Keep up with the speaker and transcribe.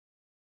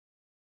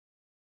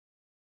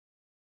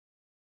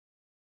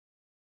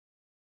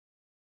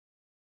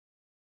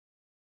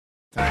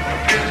Hey.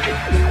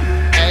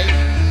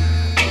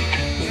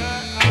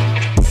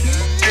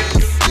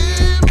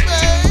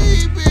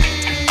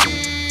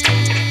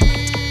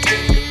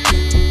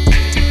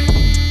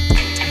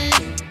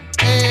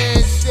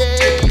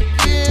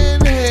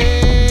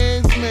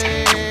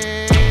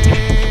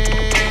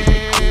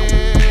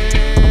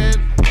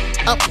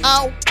 I'm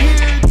out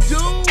here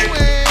doing,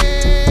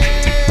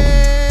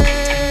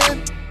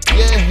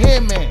 you hear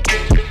me?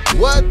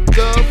 What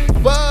the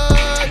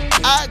fuck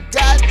I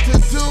got to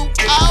do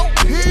out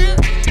here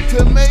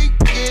to make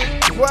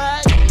it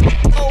crack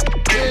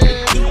open?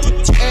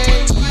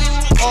 And you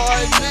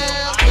are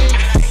now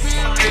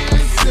experiencing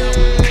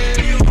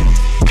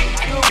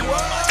the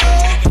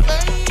world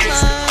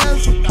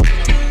famous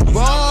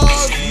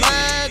Boss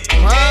Mac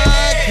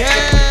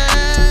Podcast.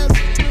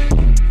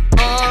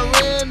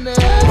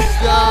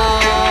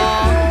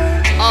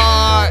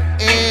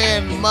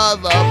 RN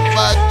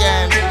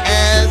motherfucking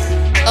S.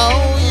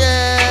 Oh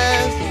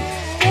yes.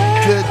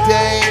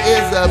 Today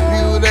is a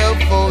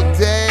beautiful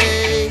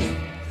day.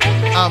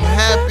 I'm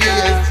happy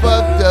as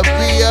fuck to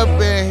be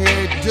up in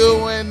here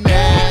doing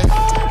this.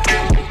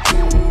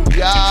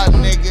 Y'all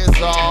niggas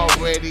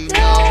already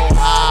know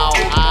how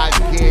I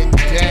get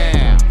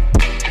down.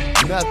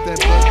 Nothing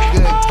but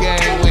good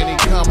game when he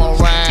come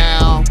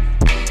around.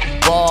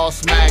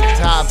 Boss Mac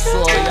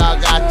Topsoil, y'all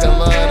got to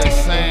love the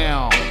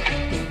sound.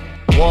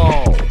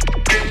 Whoa.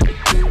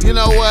 You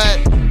know what?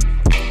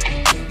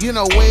 You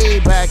know, way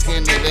back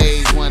in the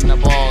days when the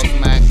Boss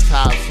Mac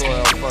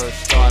Topsoil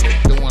first started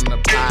doing the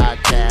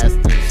podcast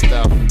and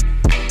stuff,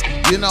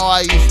 you know,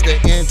 I used to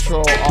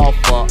intro off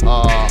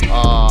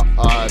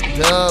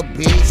dub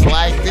beats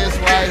like this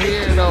right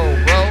here, though,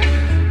 bro.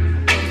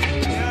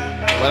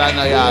 But I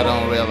know y'all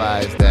don't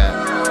realize that.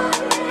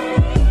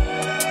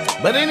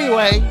 But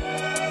anyway,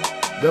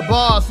 the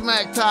Boss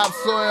Mac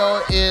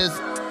Topsoil is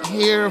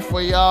here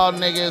for y'all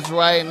niggas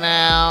right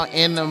now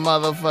in the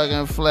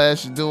motherfucking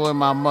flesh, doing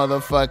my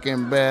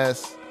motherfucking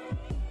best.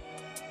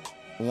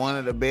 One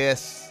of the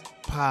best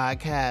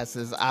podcasts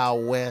is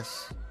out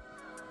west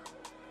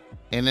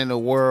and in the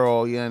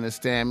world, you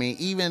understand me?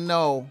 Even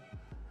though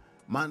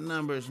my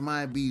numbers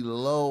might be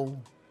low,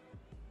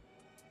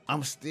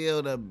 I'm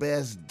still the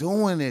best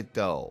doing it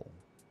though.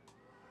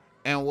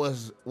 And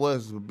what's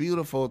the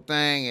beautiful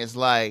thing is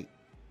like,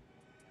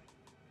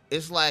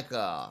 it's like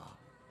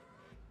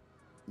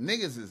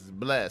niggas is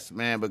blessed,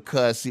 man,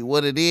 because see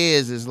what it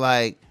is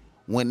like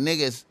when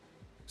niggas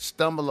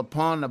stumble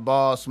upon the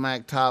Boss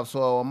Mac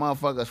Topsoil, when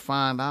motherfuckers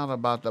find out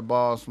about the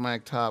Boss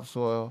Mac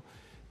Topsoil,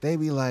 they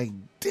be like,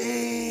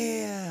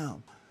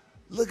 damn,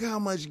 look how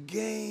much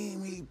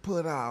game he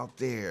put out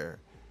there.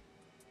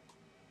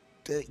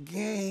 The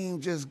game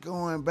just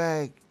going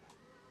back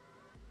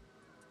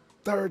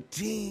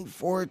 13,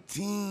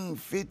 14,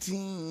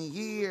 15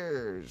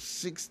 years,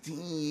 16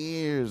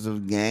 years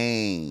of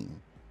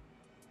game.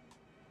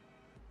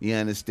 You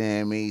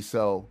understand me?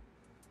 So,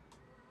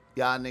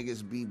 y'all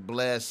niggas be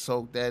blessed,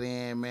 soak that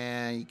in,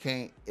 man. You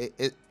can't,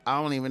 I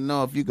don't even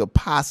know if you could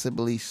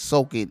possibly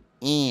soak it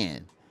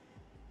in.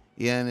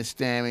 You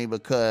understand me?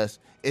 Because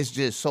it's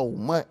just so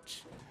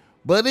much.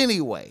 But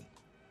anyway,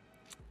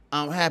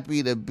 I'm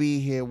happy to be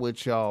here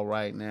with y'all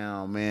right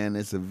now, man.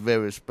 It's a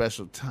very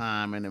special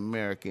time in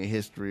American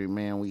history,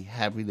 man. We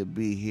happy to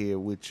be here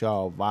with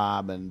y'all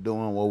vibing,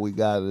 doing what we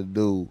got to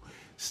do,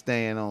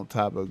 staying on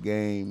top of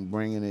game,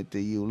 bringing it to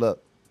you.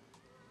 Look,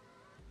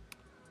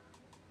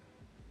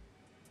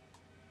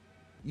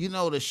 you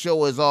know the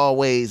show is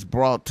always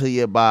brought to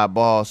you by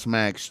Boss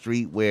Mac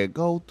Streetwear.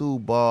 Go through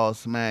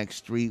Boss Mac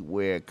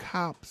Streetwear,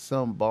 cop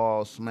some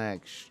Boss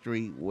Mac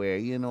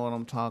Streetwear. You know what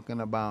I'm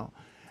talking about?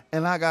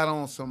 And I got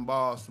on some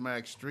Boss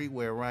Mac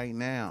Streetwear right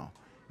now.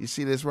 You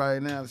see this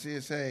right now? See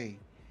it say,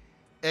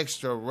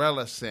 extra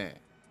relevant,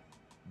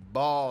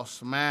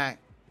 Boss Mac,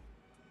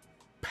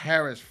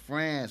 Paris,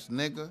 France,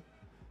 nigga.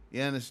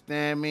 You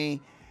understand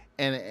me?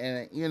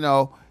 And you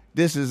know,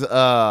 this is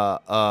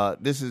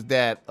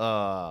that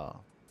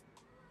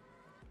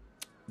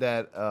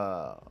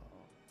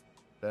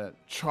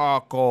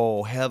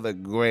charcoal heather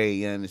gray,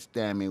 you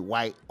understand me?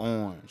 White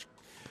orange.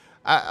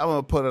 I'm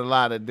going to put a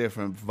lot of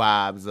different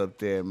vibes up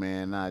there,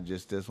 man, not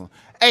just this one.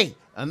 Hey,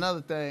 another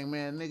thing,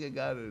 man, nigga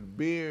got a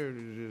beard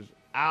is just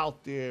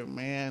out there,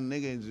 man.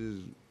 Nigga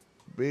just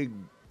big,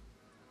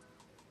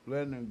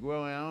 letting it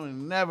grow in. I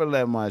don't never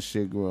let my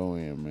shit grow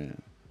in, man.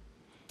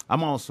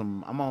 I'm on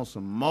some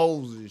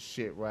Moses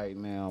shit right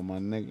now, my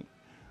nigga.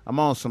 I'm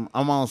on some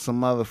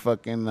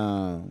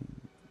motherfucking,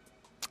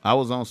 I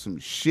was on some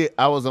shift.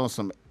 I was on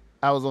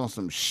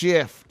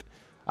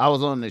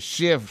the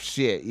shift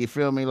shit. You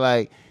feel me?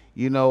 Like,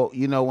 you know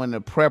when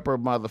the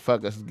prepper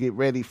motherfuckers get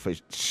ready for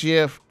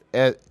shift,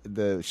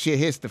 the shit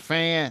hits the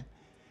fan.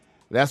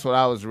 That's what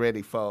I was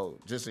ready for,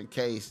 just in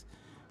case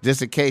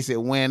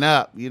it went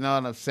up. You know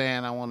what I'm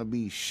saying? I want to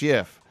be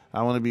shift.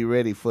 I want to be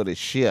ready for the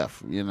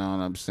shift. You know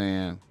what I'm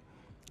saying?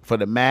 For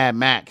the Mad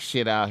Max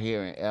shit out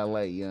here in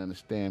L.A. You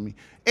understand me?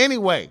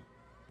 Anyway.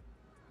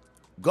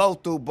 Go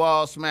through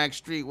Boss Mac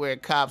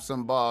Streetwear, cop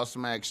some Boss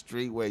Mac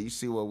Streetwear. You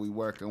see what we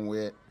working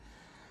with.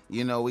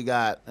 You know, we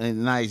got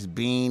nice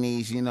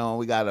beanies. You know,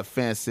 we got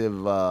offensive.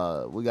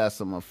 We got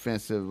some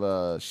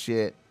offensive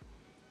shit.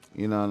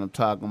 You know what I'm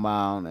talking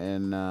about?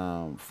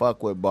 And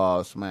fuck with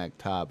Ball Smack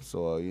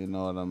Topsoil. You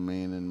know what I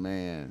mean? And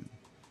man,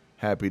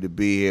 happy to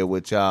be here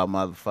with y'all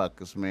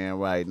motherfuckers, man,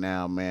 right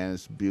now, man.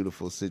 It's a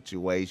beautiful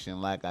situation.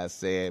 Like I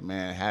said,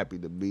 man, happy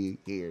to be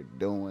here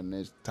doing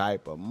this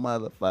type of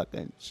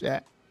motherfucking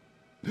shit.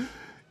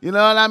 You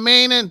know what I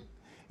mean?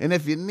 And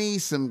if you need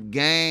some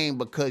game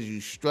because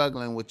you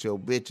struggling with your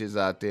bitches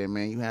out there,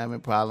 man, you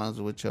having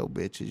problems with your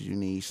bitches, you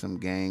need some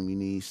game, you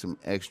need some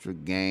extra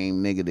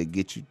game, nigga, to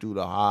get you through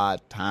the hard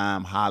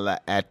time, holla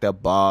at the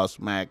Ball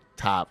Smack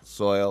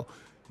Topsoil.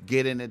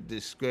 Get in the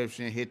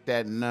description, hit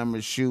that number,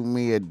 shoot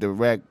me a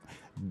direct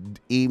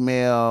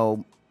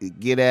email,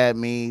 get at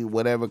me,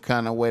 whatever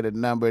kind of way the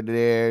number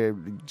there,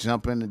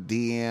 jump in the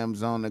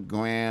DMs on the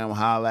gram,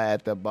 holla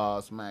at the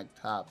Ball Smack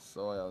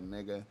Topsoil,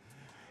 nigga.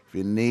 If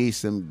you need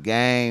some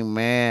game,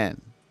 man,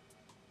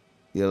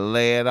 you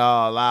lay it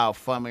all out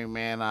for me,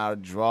 man. I'll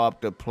draw up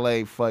the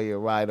play for you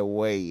right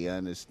away. You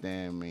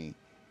understand me?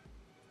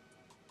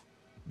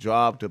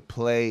 Draw up the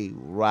play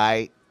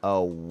right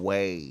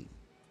away.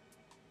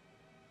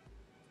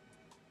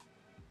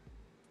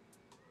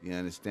 You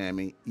understand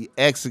me? You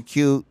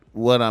execute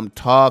what I'm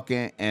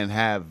talking and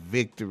have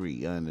victory.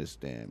 You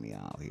understand me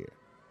out here?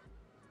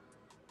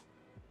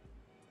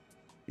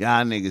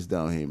 Y'all niggas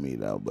don't hear me,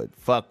 though, but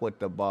fuck with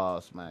the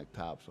Ball Smack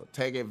Topsoil.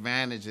 Take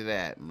advantage of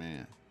that,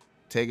 man.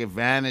 Take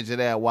advantage of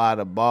that while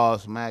the Ball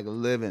Smack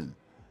living.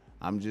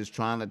 I'm just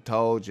trying to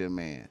told you,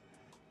 man.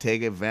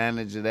 Take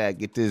advantage of that.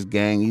 Get this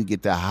gang. You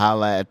get to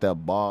holla at the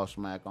Ball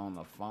Smack on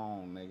the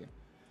phone, nigga.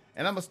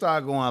 And I'm going to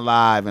start going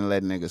live and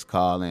let niggas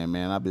call in,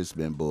 man. I've just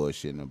been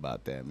bullshitting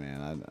about that,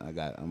 man.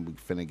 I'm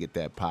finna get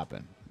that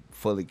popping.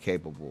 Fully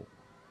capable.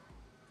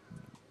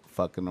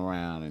 Fucking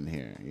around in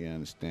here. You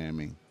understand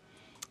me?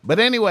 But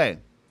anyway,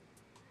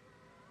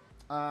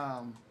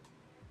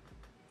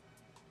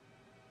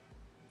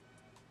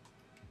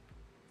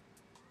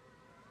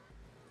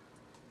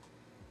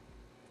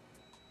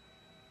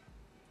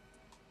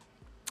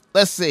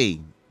 let's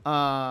see.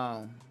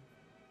 Niggas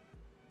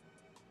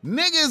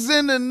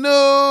in the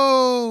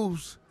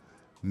news.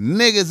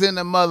 Niggas in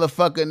the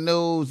motherfucking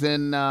news.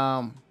 And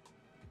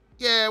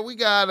yeah, we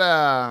got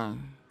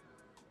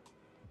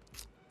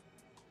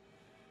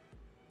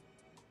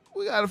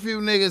a few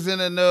niggas in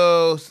the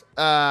news.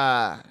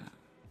 I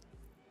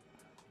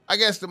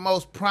guess the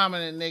most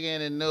prominent nigga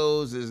in the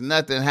news is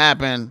nothing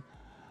happened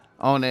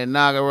on the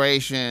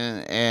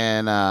inauguration.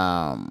 And,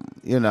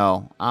 you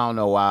know, I don't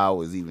know why I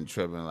was even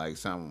tripping like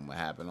something would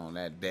happen on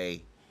that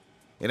day.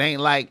 It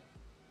ain't like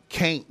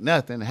can't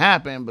nothing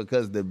happen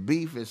because the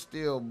beef is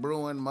still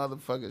brewing.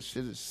 Motherfucker,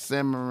 shit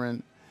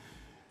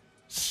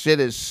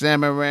is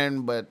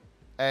simmering. But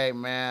hey,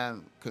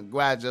 man,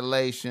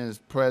 congratulations,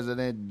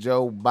 President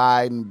Joe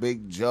Biden.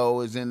 Big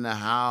Joe is in the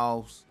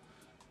house.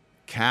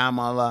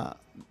 Kamala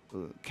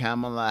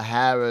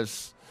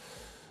Harris,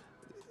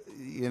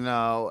 you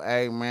know,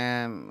 hey,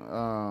 man,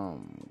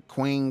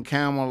 Queen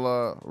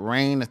Kamala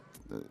reign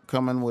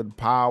coming with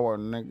power,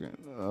 nigga.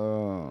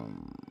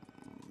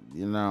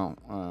 You know,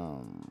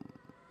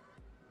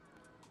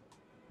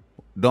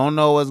 don't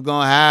know what's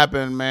going to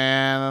happen,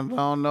 man.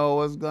 Don't know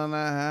what's going to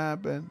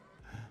happen.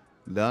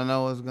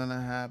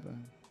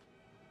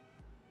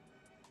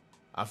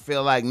 I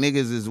feel like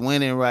niggas is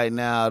winning right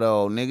now,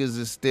 though. Niggas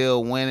is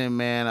still winning,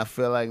 man. I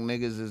feel like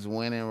niggas is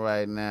winning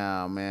right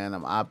now, man.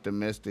 I'm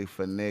optimistic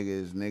for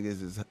niggas.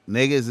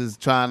 Niggas is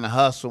trying to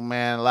hustle,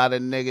 man. A lot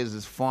of niggas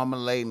is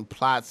formulating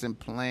plots and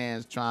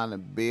plans, trying to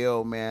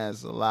build, man.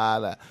 It's a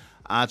lot of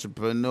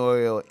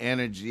entrepreneurial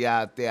energy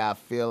out there. I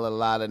feel a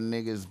lot of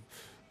niggas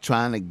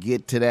trying to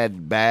get to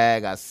that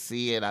bag. I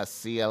see it. I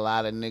see a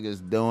lot of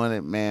niggas doing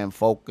it, man,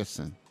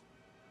 focusing.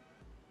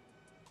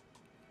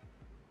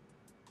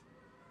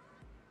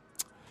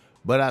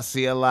 But I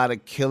see a lot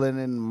of killing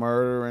and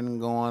murdering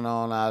going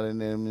on out in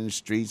them. The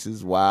streets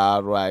is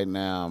wild right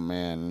now,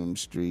 man. Them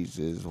streets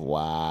is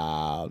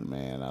wild,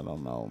 man. I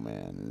don't know,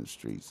 man. Them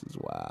streets is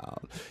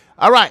wild.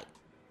 All right.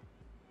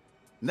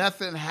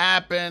 Nothing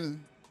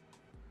happened.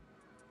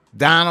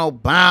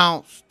 Donald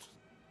bounced.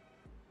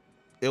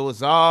 It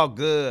was all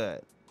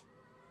good.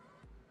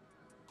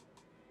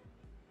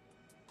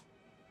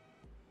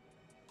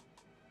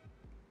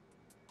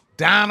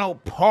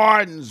 Donald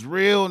pardons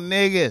real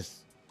niggas.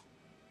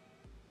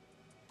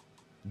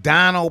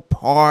 Donald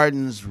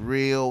pardons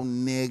real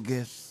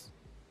niggas.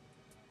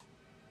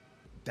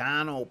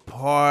 Donald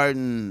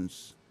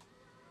pardons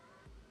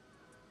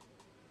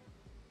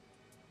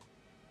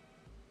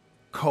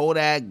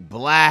Kodak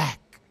Black.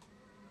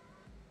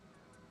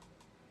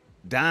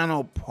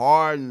 Donald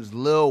pardons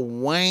Lil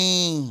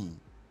Wayne.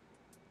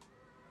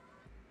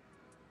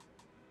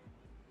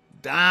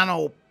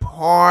 Donald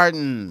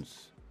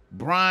pardons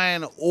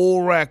Brian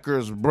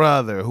Urlacher's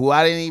brother, who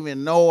I didn't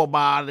even know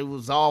about. He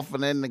was off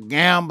and in the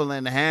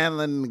gambling,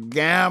 handling the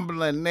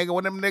gambling, nigga.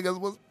 When them niggas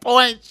was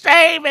point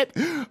shaving,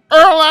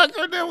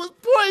 Urlacher, there was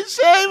point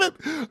shaving.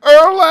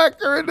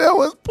 Urlacher, and there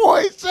was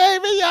point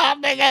shaving, y'all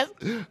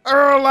niggas.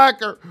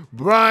 Urlacher,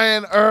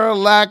 Brian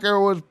Urlacher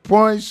was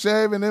point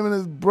shaving, him and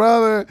his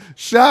brother.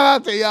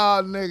 Shout out to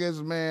y'all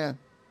niggas, man.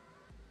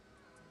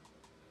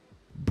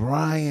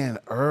 Brian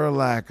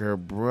Urlacher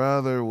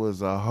brother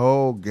was a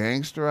whole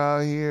gangster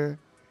out here.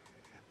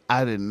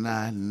 I did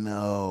not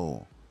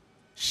know.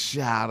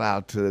 Shout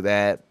out to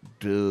that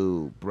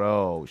dude,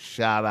 bro.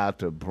 Shout out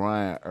to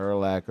Brian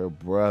Urlacher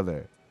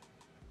brother.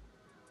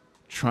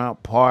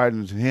 Trump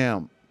pardons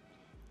him.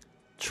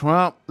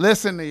 Trump,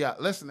 listen to y'all.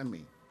 Listen to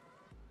me.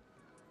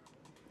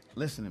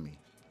 Listen to me.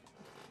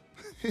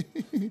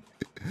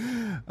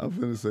 I'm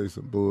finna say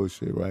some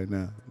bullshit right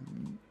now.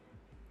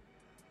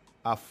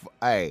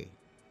 Hey.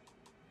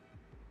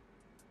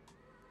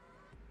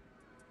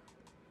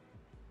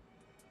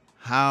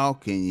 How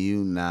can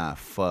you not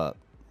fuck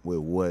with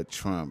what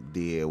Trump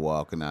did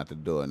walking out the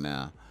door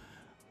now?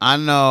 I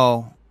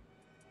know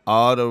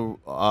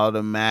all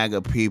the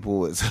MAGA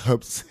people is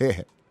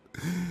upset.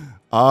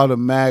 All the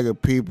MAGA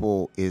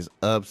people is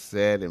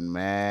upset and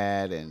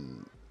mad,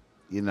 and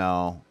you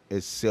know,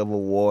 it's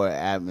Civil War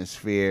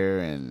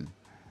atmosphere,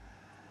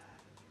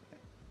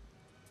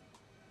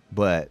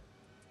 but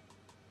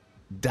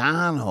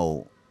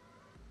Donald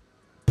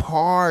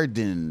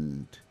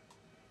pardoned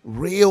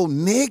real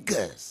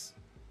niggas.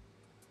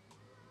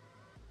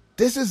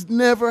 This has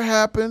never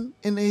happened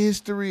in the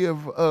history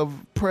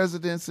of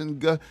presidents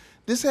and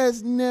this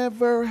has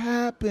never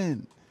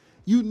happened.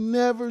 You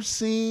never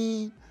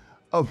seen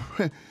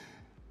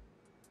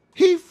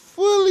he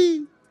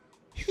fully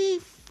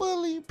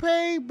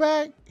paid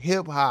back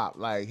hip hop.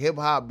 Like hip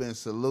hop been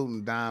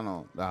saluting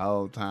Donald the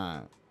whole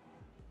time.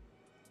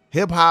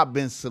 Hip hop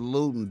been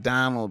saluting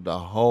Donald the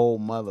whole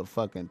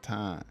motherfucking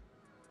time.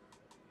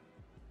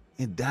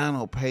 And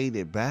Donald paid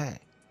it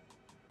back.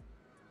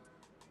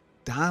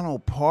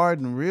 Donald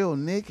pardoned real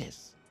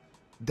niggas.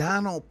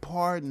 Donald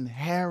pardoned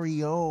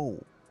Harry O.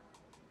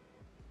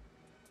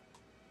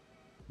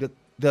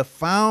 The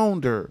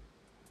founder,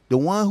 the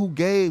one who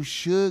gave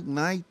Suge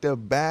Knight the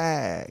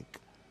bag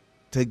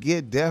to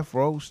get Death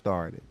Row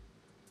started.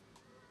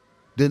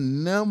 The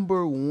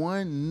number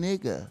one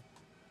nigga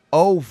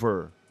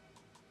over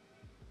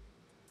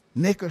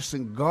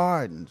Nickerson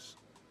Gardens,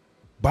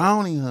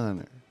 Bounty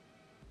Hunter.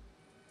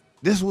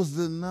 This was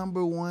the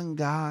number one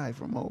guy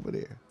from over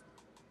there.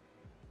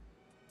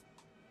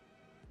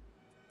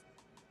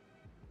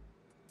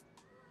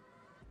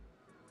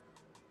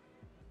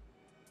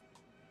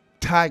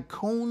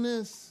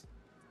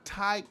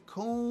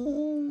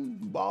 Tycoon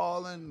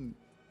balling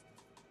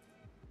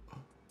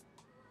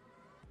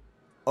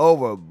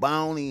over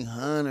Bounty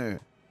Hunter.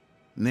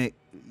 Nick,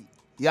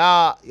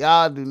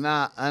 y'all do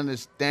not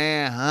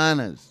understand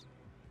hunters.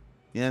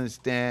 You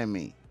understand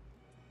me?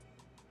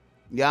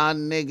 Y'all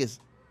niggas,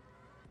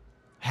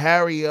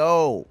 Harry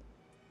O.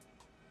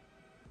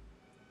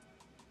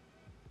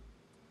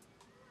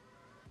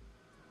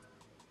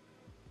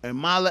 And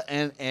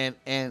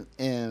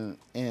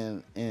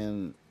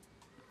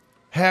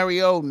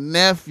Harry O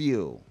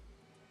nephew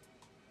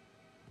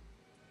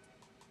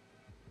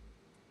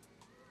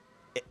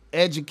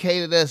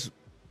educated us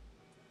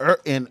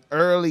in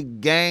early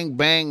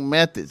gangbang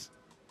methods.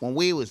 When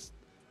we was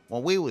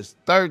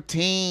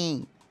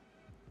 13,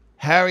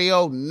 Harry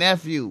O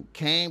nephew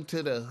came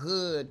to the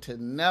hood to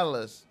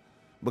Nellis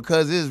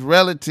because his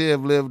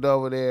relative lived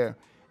over there,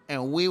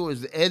 and we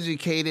was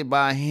educated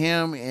by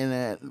him in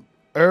a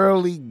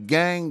early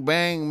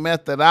gangbang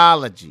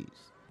methodologies.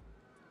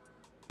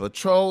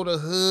 Patrol the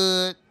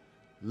hood,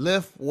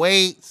 lift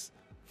weights,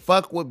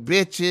 fuck with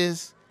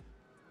bitches,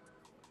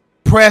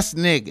 press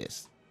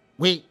niggas.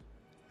 He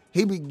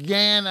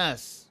began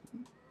us.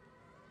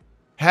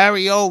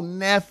 Harry O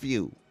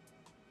nephew.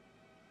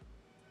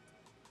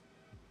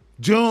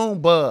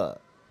 Junebug.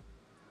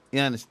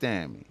 You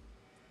understand me?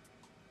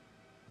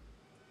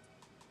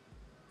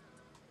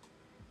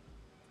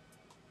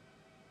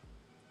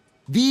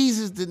 These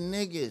is the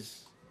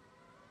niggas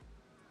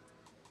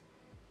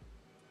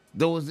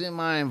that was in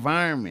my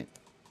environment.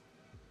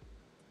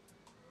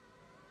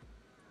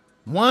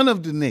 One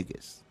of the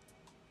niggas.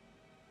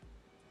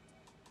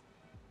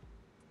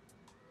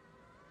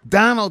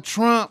 Donald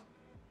Trump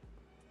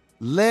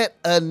let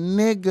a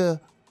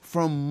nigga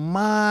from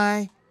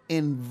my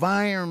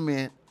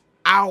environment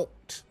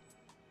out.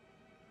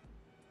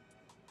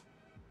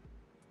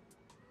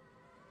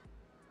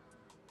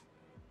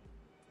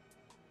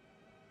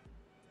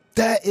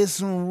 That is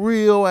some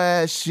real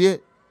ass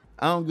shit.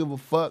 I don't give a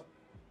fuck.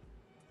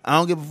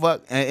 And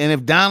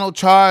if Donald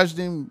charged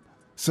him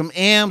some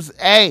M's,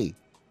 hey,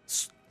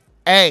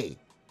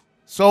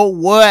 so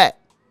what?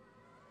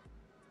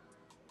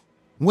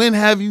 When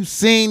have you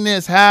seen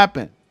this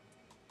happen?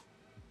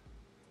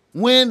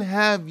 When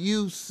have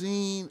you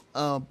seen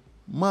a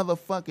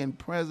motherfucking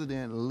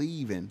president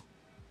leaving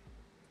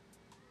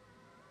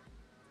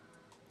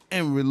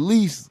and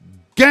release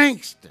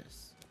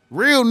gangsters,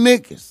 real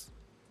niggas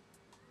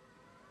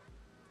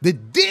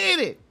that did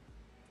it.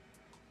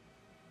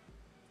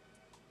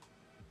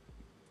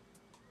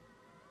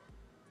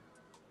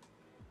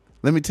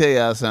 Let me tell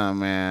y'all something,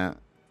 man.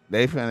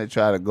 They finna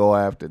try to go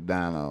after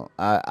Donald.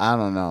 I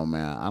don't know,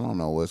 man. I don't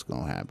know what's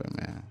gonna happen,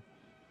 man.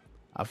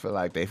 I feel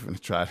like they finna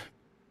try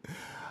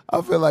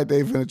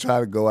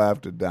to go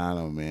after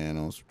Donald, man,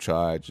 on some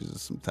charges or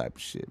some type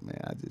of shit, man.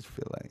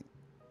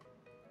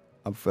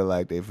 I feel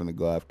like they finna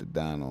go after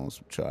Donald on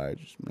some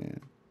charges,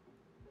 man.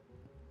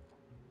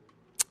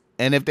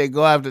 And if they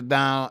go after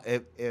Donald,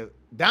 if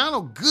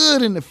Donald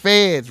good in the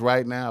feds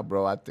right now,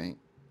 bro, I think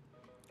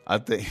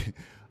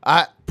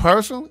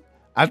personally,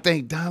 I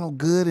think Donald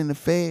good in the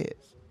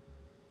feds.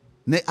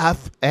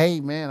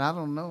 Hey, man, I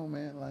don't know,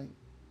 man. Like,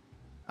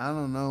 I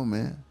don't know,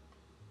 man.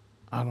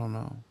 I don't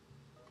know.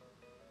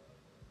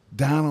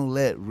 Donald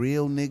let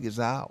real niggas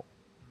out.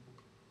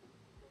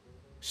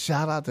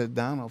 Shout out to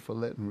Donald for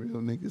letting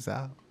real niggas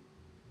out.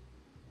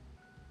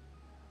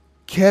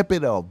 Kept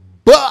it a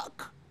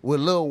buck with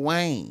Lil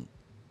Wayne.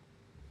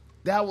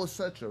 That was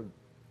such a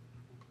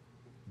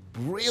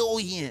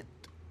brilliant.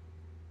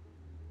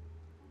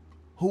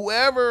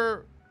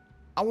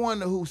 I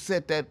wonder who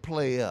set that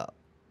play up.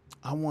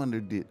 I wonder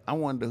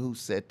who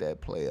set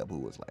that play up, who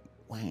was like,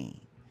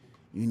 Wayne,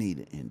 you need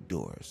to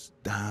endorse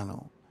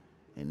Donald,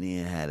 and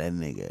then have that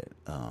nigga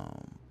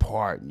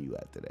pardon you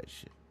after that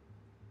shit.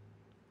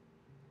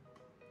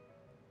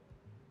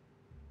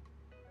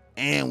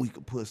 And we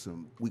could put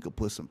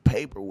some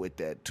paper with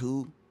that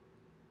too.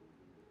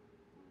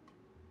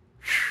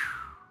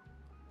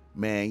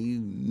 Man, you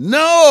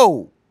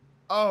know.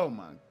 Oh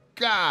my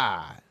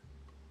God.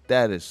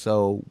 That is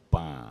so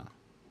bomb.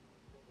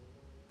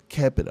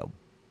 Kept it a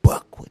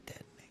buck with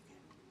that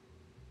nigga.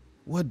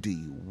 What do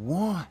you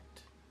want?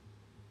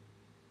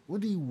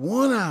 What do you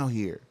want out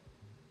here?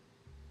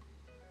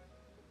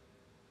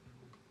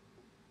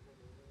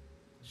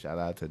 Shout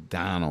out to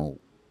Donald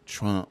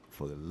Trump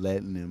for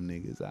letting them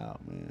niggas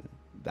out, man.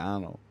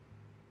 Donald,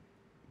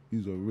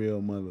 he's a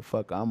real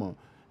motherfucker.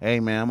 Hey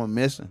man, I'm gonna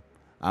miss him.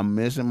 I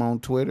miss him on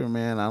Twitter,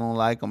 man. I don't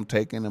like them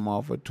taking him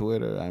off of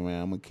Twitter. I mean,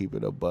 I'm gonna keep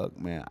it a buck,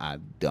 man. I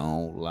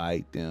don't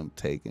like them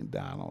taking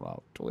Donald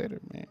off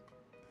Twitter, man.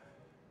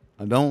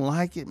 I don't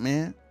like it,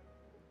 man.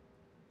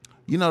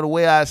 You know, the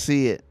way I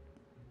see it,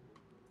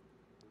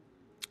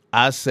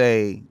 I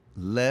say,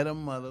 let a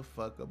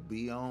motherfucker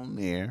be on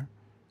there.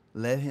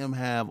 Let him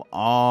have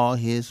all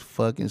his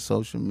fucking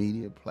social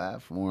media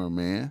platform,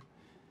 man.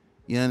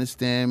 You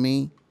understand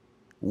me?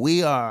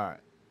 We are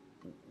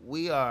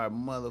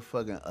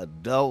motherfucking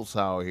adults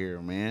out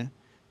here, man.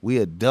 We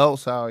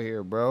adults out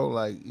here, bro.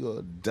 Like, you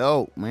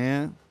adult,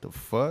 man. The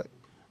fuck?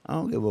 I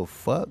don't give a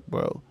fuck,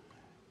 bro.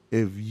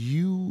 If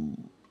you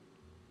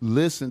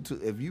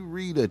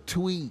read a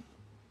tweet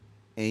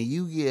and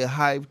you get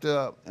hyped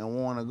up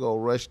and want to go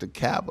rush the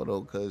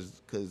Capitol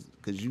because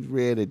you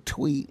read a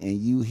tweet and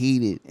you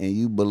heated and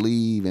you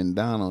believe in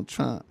Donald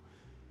Trump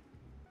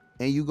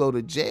and you go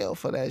to jail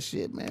for that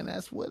shit, man,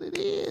 that's what it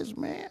is,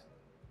 man.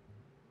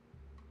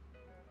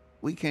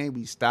 We can't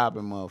be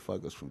stopping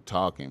motherfuckers from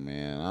talking,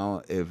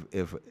 man.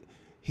 If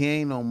he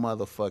ain't no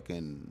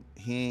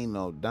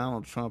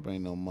Donald Trump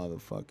ain't no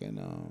motherfucking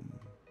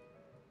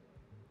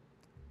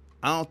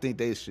I don't think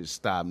they should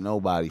stop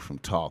nobody from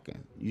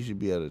talking. You should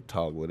be able to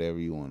talk whatever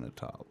you want to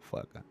talk,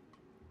 fucker.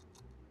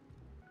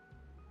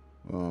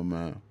 Oh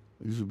man,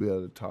 you should be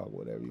able to talk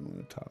whatever you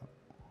want to talk,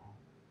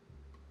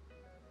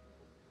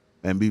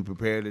 and be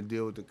prepared to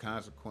deal with the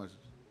consequences.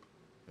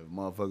 If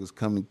motherfuckers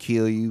come to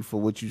kill you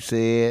for what you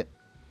said,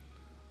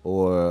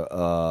 or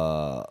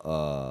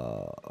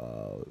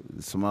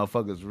some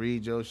motherfuckers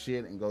read your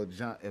shit and go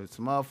jump. If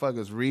some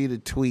motherfuckers read a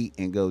tweet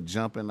and go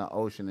jump in the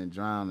ocean and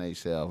drown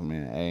themselves,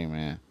 man, hey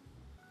man.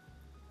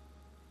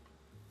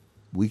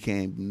 We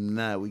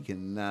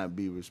cannot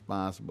be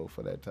responsible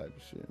for that type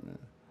of shit, man.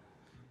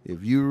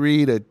 If you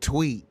read a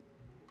tweet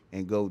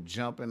and go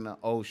jump in the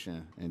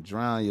ocean and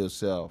drown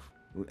yourself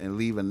and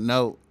leave a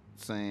note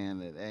saying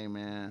that, hey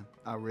man,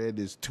 I read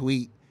this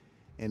tweet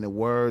and the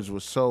words were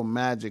so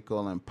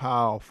magical and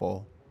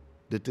powerful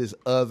that this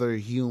other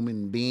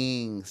human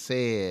being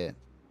said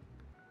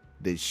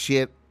the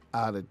shit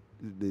out of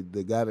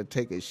they gotta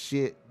take a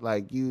shit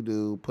like you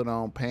do, put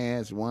on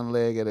pants one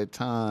leg at a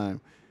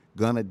time,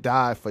 gonna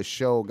die for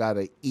sure,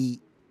 gotta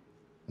eat,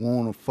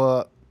 wanna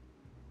fuck,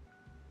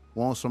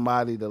 want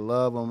somebody to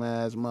love them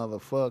as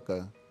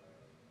motherfucker,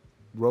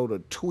 wrote a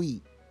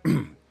tweet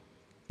and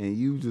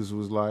you just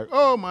was like,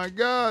 oh my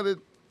God,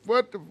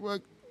 what the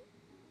fuck?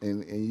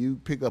 And you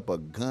pick up a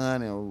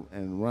gun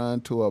and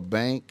run to a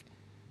bank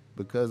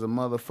because a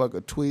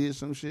motherfucker tweeted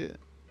some shit.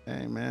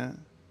 Hey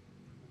man,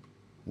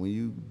 when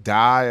you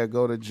die or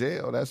go to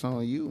jail, that's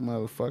on you,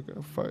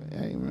 motherfucker. Fuck,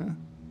 hey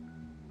man,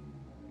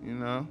 you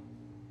know.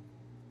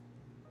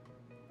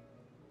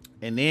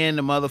 And then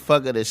the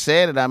motherfucker that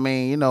said it, I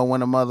mean, you know,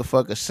 when a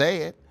motherfucker say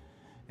it,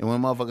 and when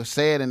a motherfucker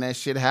say it and that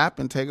shit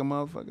happened, take a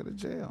motherfucker to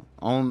jail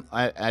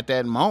at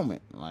that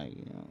moment, like,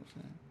 you know what I'm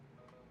saying.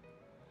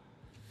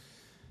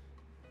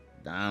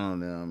 Down on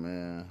them,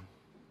 man.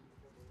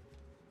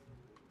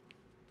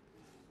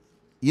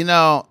 You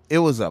know, it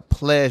was a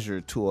pleasure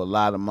to a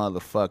lot of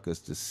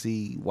motherfuckers to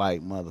see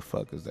white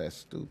motherfuckers that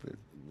stupid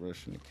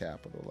rushing the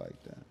Capitol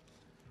like that.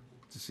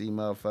 To see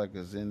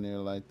motherfuckers in there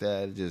like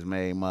that, it just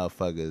made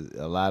motherfuckers,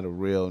 a lot of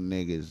real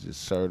niggas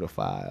just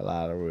certify. A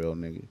lot of real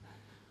niggas.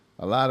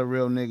 A lot of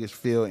real niggas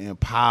feel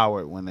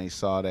empowered when they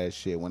saw that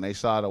shit. When they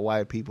saw the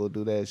white people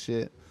do that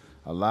shit,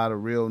 a lot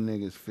of real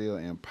niggas feel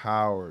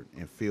empowered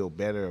and feel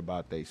better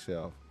about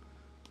themselves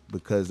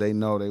because they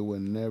know they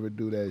would never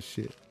do that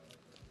shit.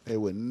 They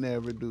would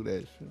never do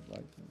that shit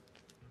like that.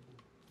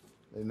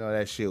 They know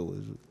that shit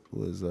was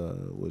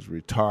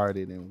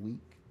retarded and weak.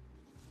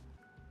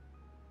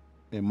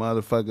 And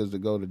motherfuckers to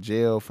go to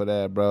jail for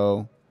that,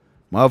 bro.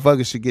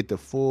 Motherfuckers should get the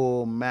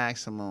full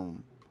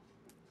maximum.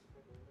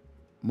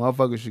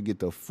 Motherfuckers should get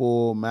the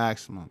full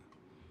maximum.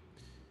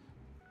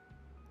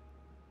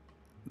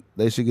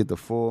 They should get the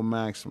full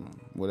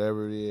maximum,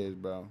 whatever it is,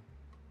 bro.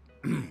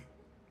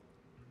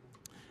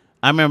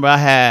 I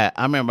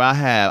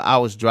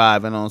was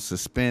driving on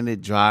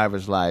suspended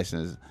driver's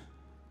license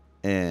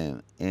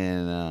and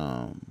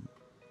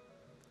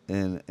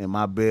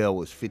my bail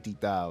was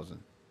 50,000.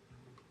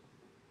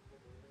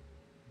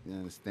 You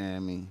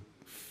understand me?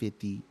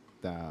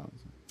 50,000.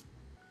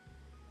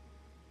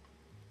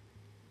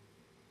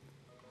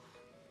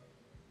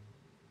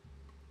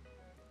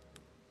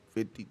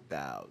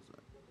 $50,000.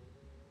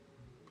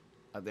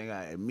 I think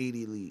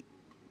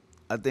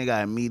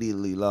I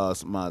immediately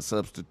lost my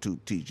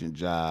substitute teaching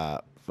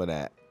job for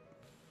that.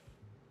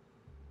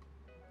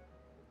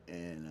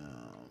 And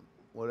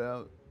what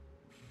else?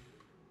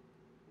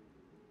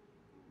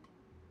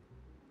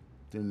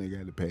 Then they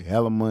got to pay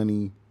hella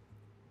money.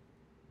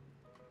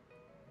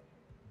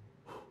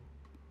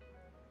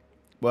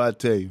 But I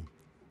tell you,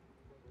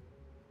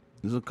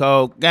 it's a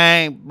cold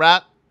game,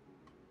 Brock.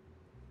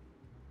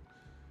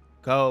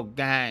 Cold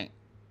game.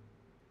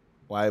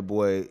 White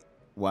boy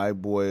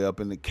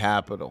up in the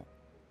Capitol,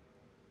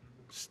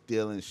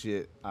 stealing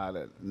shit out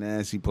of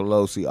Nancy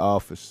Pelosi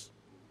office.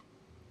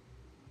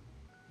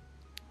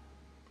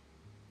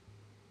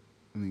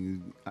 I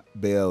mean,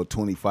 bail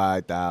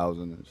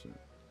 25,000 and shit.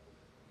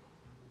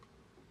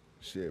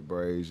 Shit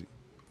brazy.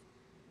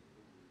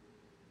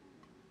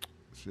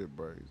 Shit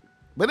brazy.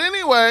 But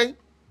anyway,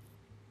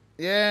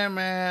 yeah,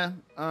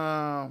 man.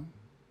 I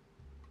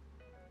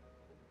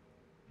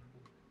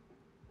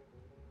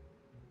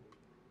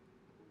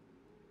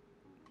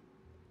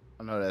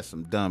know that's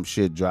some dumb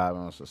shit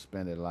driving on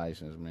suspended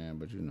license, man,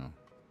 but you know.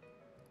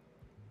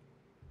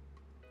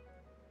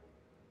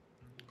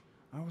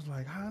 I was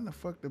like, how in the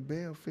fuck the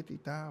bail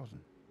 50,000?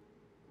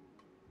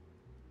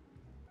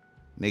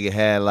 Nigga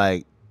had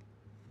like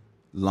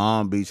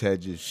Long Beach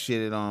had just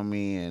shitted on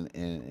me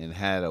and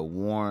had a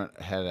warrant,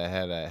 had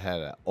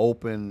a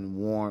open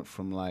warrant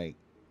from like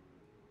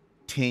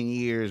 10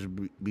 years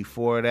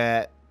before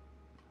that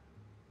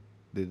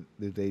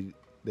they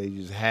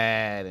just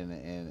had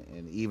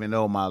and even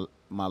though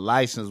my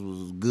license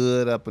was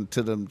good up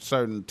until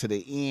to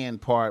the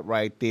end part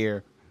right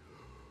there.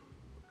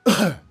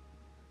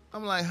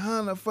 I'm like,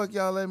 how the fuck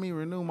y'all let me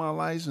renew my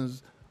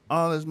license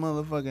all this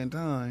motherfucking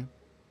time?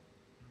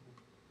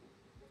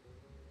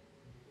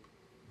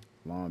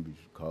 Long Beach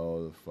was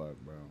cold as fuck,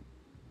 bro.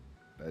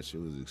 That shit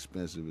was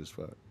expensive as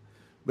fuck.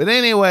 But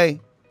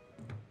anyway,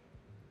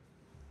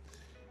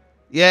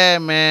 yeah,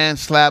 man,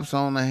 slaps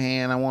on the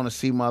hand. I want to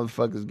see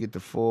motherfuckers get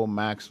the full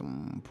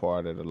maximum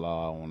part of the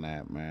law on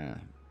that, man.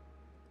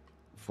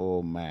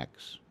 Full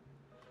max.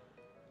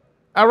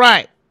 All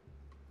right.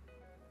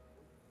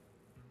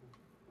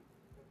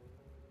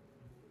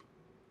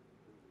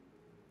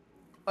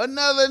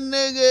 Another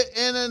nigga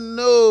in the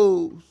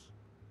news.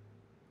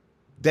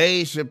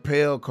 Dave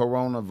Chappelle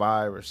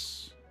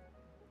coronavirus.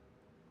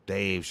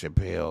 Dave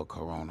Chappelle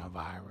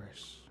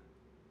coronavirus.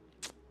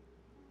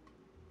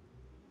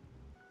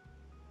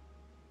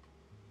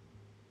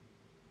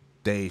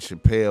 Dave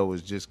Chappelle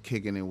was just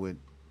kicking it with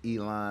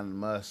Elon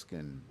Musk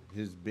and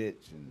his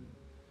bitch and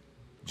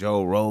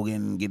Joe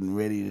Rogan getting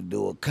ready to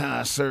do a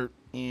concert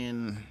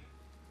in.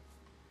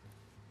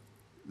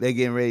 They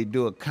getting ready to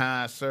do a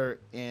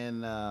concert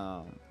in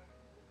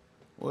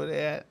where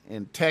they at?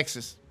 In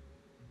Texas.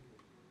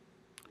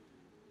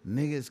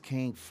 Niggas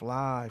can't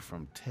fly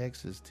from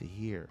Texas to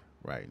here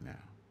right now.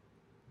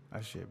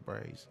 That shit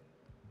brazy.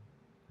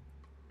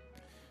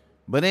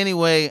 But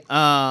anyway,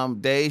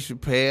 Dave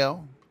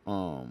Chappelle,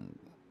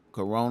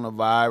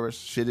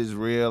 coronavirus, shit is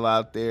real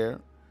out there.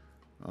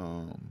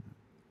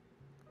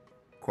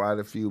 Quite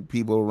a few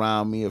people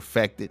around me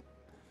affected.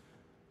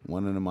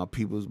 One of my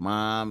people's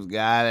moms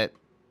got it.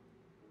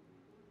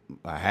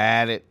 I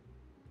had it.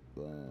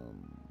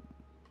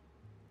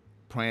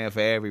 Praying for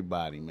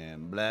everybody,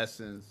 man.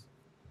 Blessings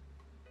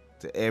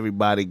to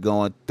everybody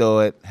going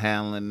through it,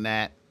 handling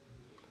that.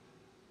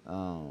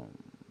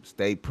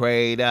 Stay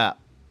prayed up.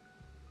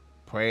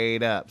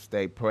 Prayed up.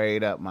 Stay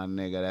prayed up, my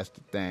nigga. That's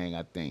the thing,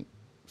 I think.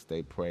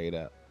 Stay prayed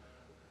up.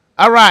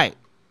 All right.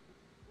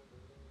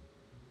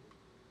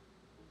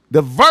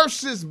 The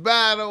versus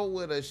battle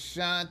with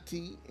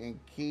Ashanti and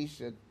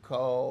Keisha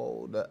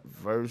Cole. The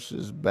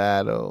versus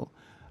battle.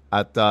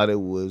 I thought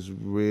it was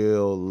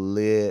real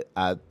lit.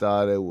 I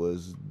thought it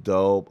was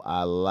dope.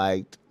 I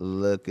liked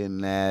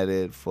looking at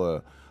it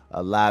for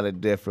a lot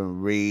of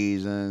different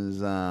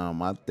reasons.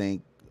 I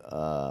think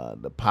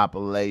the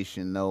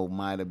population though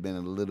might have been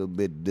a little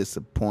bit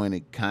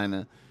disappointed, kind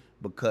of,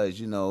 because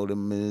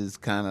them is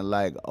kind of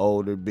like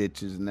older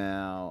bitches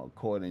now,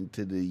 according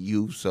to the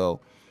youth.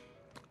 So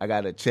I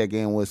gotta check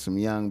in with some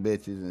young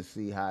bitches and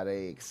see how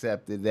they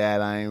accepted that.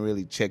 I ain't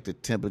really checked the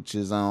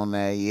temperatures on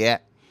that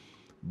yet.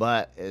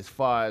 But as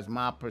far as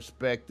my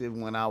perspective,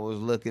 when I was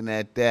looking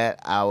at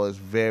that, I was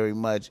very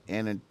much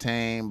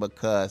entertained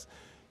because,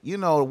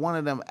 one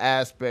of them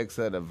aspects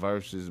of the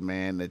verses,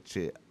 man,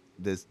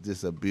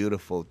 this a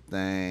beautiful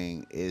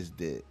thing is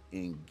the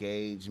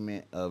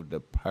engagement of the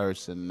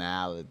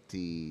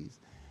personalities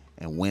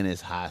and when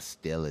it's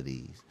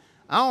hostilities.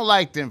 I don't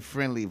like them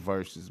friendly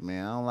verses,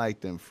 man. I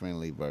like them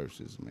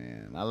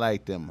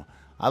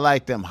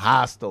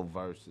hostile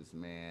verses,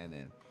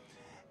 man.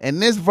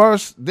 And this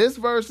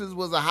verses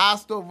was a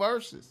hostile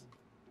verses.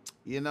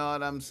 You know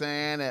what I'm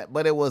saying?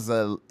 But it was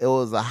a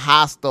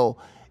hostile.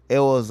 It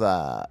was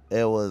a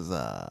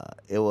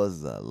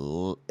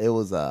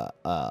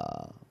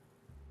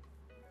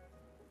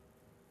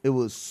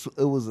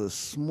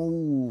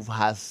smooth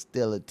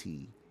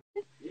hostility.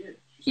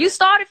 You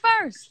started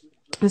first.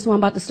 That's why I'm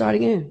about to start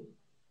again.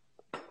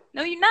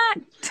 No, you're not.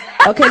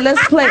 Okay,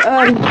 let's play.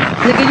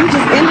 Nigga, you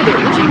just ended it.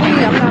 What you mean?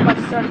 I'm not about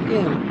to start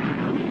again.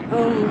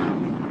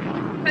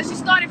 Because you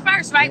started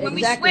first, right? When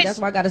exactly. We switched. That's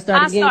why I got to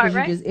start again. Start,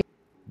 right?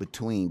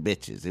 Between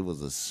bitches, it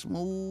was a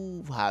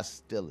smooth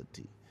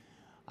hostility.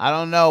 I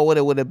don't know what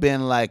it would have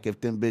been like if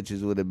them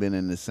bitches would have been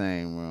in the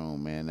same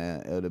room, man.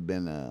 It would have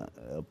been a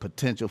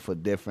potential for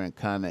different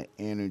kind of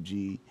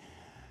energy.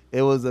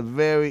 It was a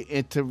very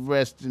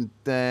interesting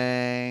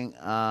thing.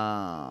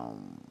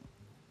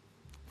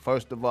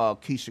 First of all,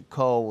 Keisha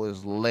Cole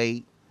was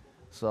late,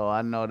 so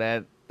I know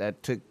that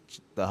took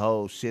the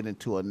whole shit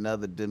into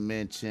another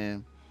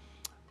dimension.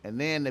 And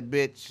then the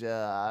bitch,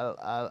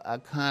 I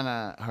kind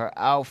of, her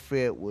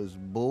outfit was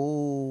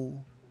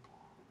bull.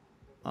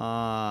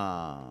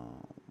 I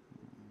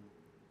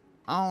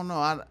don't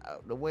know.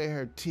 The way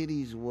her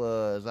titties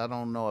was, I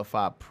don't know if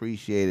I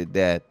appreciated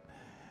that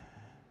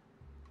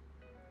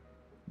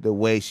the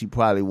way she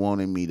probably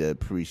wanted me to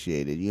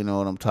appreciate it. You know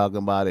what I'm talking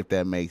about? If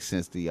that makes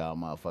sense to y'all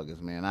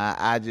motherfuckers, man.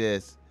 I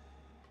just,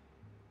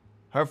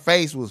 her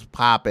face was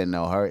popping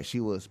though. She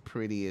was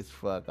pretty as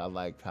fuck. I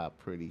liked how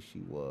pretty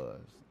she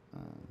was.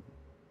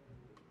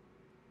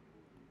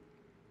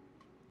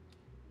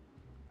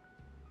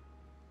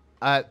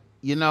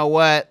 You know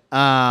what?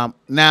 Now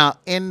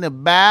in the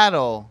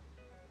battle,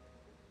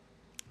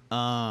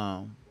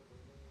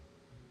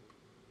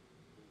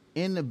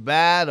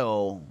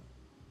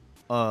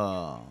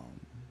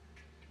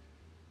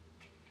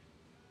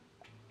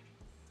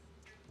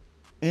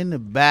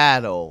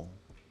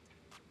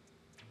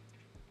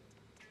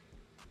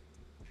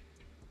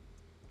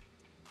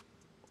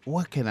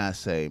 what can I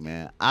say,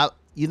 man?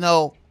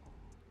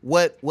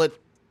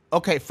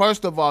 Okay,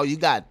 first of all, you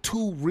got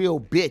two real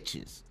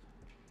bitches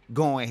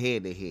going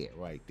head to head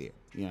right there.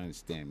 You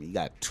understand me? You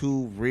got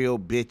two real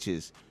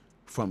bitches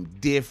from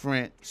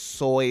different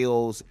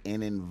soils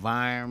and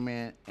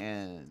environment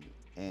and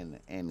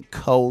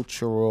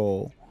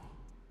cultural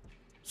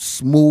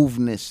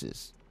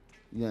smoothnesses.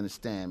 You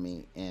understand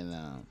me?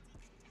 And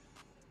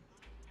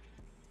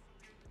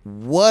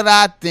what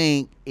I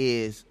think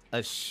is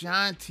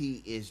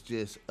Ashanti is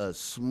just a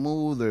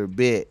smoother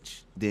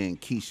bitch than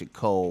Keisha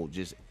Cole,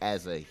 just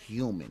as a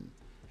human,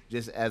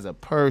 just as a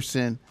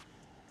person.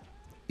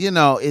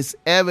 It's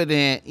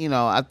evident,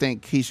 I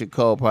think Keisha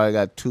Cole probably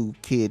got two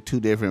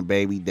different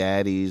baby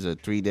daddies or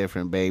three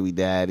different baby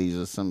daddies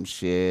or some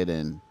shit.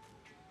 And,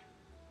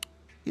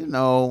 we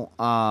know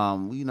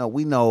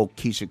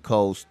Keisha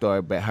Cole's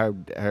story, but her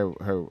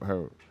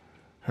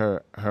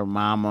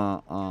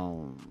mama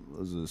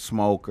was a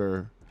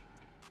smoker,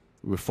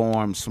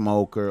 reformed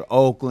smoker,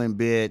 Oakland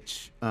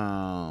bitch.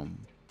 Her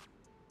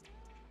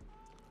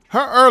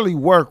early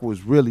work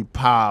was really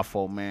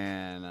powerful,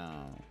 man.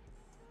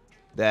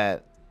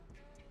 That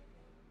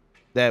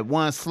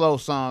one slow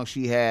song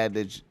she had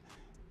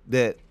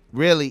that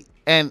really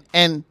and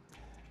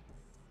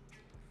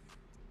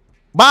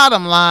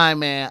bottom line,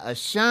 man,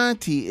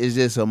 Ashanti is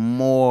just a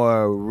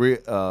more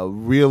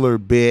realer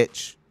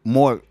bitch,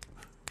 more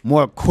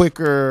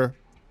quicker,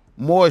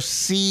 more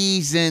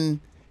seasoned,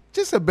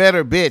 just a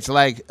better bitch.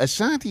 Like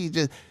Ashanti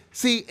just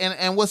see,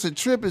 and what's a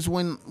trip is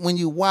when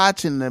you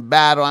watching the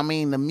battle. I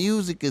mean, the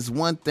music is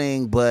one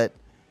thing, but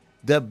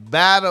the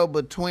battle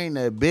between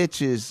the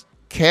bitches'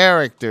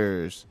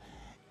 characters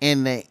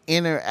and the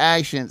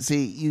interaction.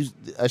 See,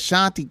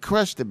 Ashanti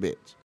crushed the bitch.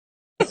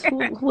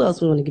 Who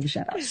else we want to give a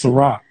shout out?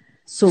 Ciroc.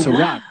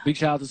 Big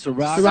shout out to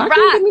Ciroc. Ciroc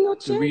didn't give me no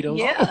chance. Doritos.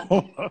 Yeah.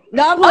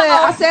 No, I'm playing.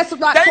 I said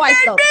Ciroc twice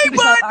though.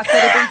 I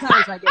said it 3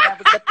 times right there. That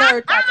was the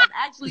 3rd time. I'm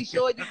actually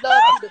sure you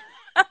love me.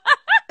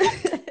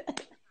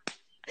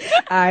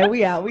 All right,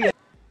 we out. We out.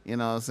 You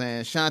know what I'm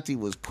saying? Shanti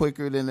was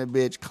quicker than the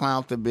bitch,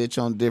 clowned the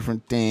bitch on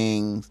different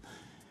things.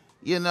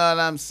 You know what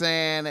I'm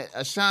saying?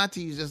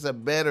 Ashanti's just a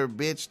better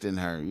bitch than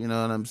her. You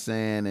know what I'm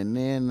saying? And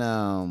then,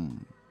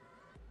 and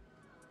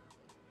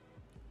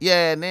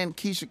then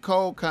Keisha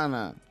Cole kind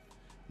of,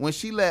 when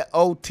she let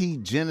OT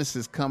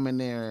Genesis come in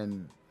there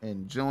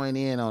and join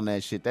in on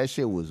that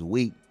shit was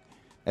weak.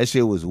 That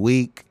shit was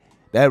weak.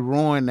 That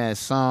ruined that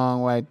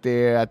song right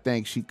there. I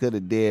think she could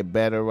have did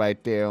better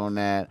right there on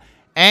that.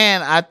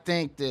 And I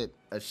think that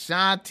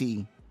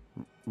Ashanti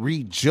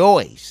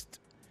rejoiced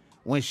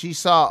when she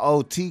saw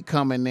OT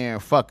come in there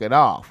and fuck it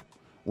off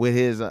with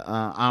his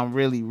I'm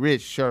really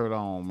rich shirt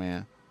on,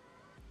 man.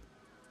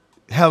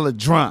 Hella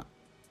drunk.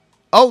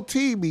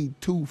 OT be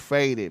too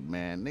faded,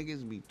 man.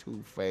 Niggas be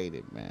too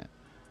faded, man.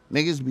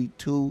 Niggas be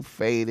too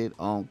faded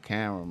on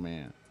camera,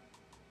 man.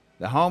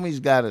 The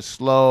homies got to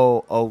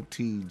slow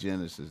OT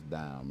Genesis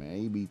down, man.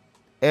 He be,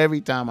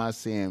 every time I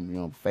see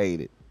him,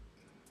 faded.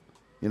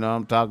 You know what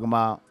I'm talking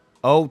about?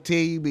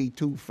 OT be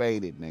too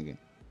faded, nigga.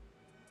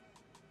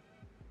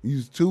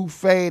 He's too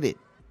faded.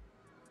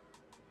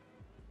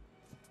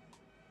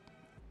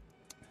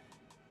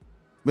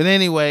 But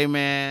anyway,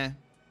 man,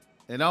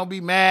 and don't be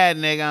mad,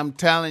 nigga. I'm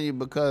telling you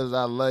because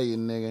I love you,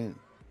 nigga.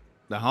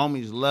 The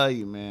homies love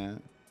you,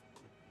 man.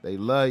 They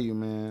love you,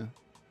 man.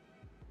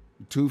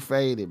 You're too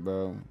faded,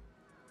 bro.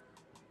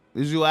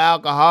 Is you an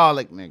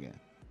alcoholic, nigga?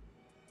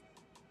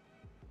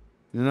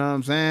 You know what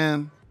I'm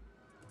saying?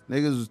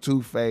 Niggas was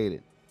too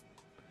faded.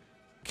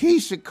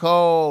 Keisha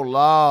Cole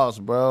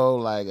lost, bro.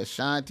 Like,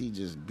 Ashanti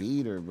just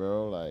beat her,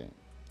 bro. Like,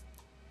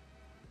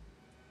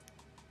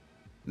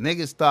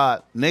 niggas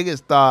thought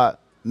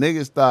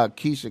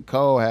Keisha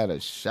Cole had a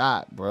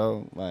shot,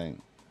 bro. Like,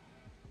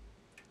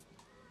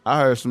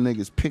 I heard some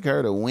niggas pick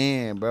her to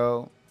win,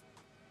 bro.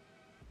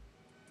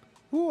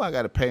 Ooh, I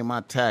gotta pay my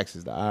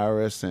taxes. The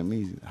IRS sent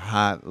me a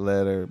hot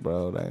letter,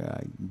 bro.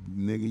 Like,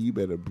 nigga, you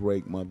better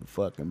break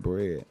motherfucking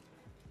bread.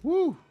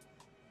 Woo.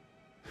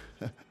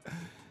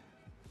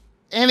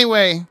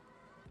 Anyway,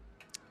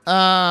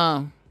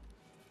 yeah,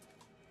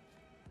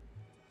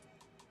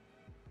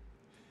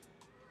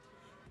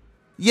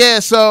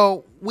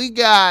 so we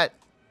gotta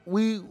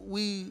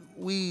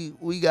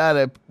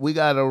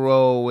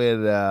roll with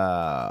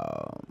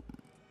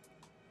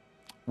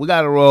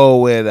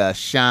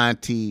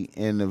Shanti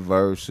in the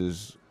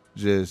verses.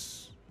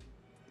 Just,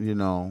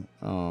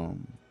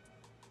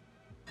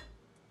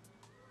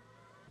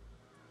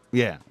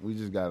 yeah, we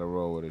just gotta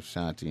roll with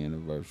Ashanti in the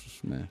verses,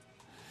 man.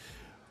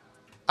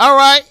 All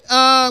right,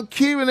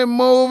 keeping it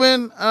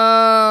moving.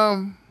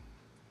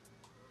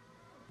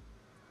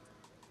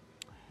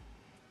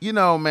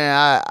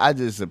 Man, I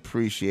just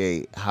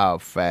appreciate how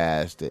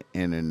fast the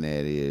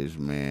internet is,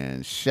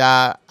 man.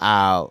 Shout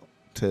out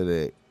to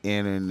the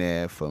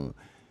internet from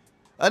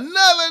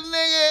another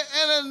nigga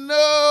in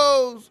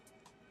the news.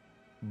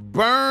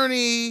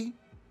 Bernie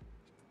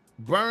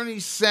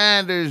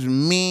Sanders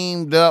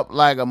memed up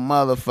like a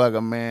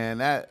motherfucker, man.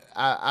 That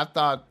I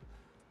thought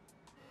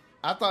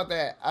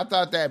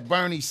that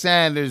Bernie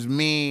Sanders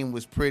meme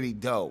was pretty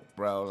dope,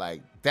 bro.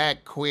 Like,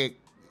 that quick,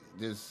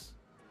 just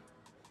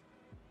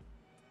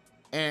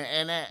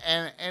and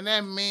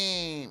that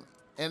meme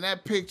and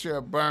that picture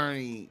of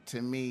Bernie, to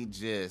me,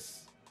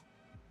 just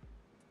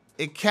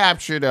it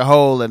captured the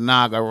whole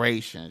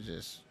inauguration.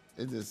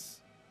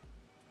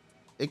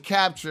 It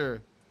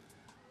captured,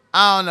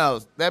 I don't know,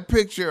 that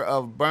picture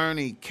of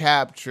Bernie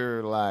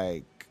captured,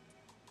 like,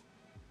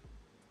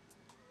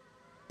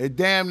 it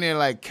damn near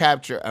like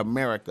capture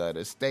America,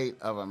 the state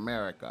of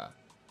America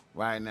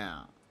right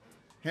now.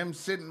 Him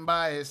sitting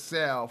by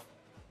himself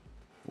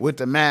with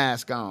the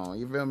mask on,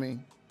 you feel me?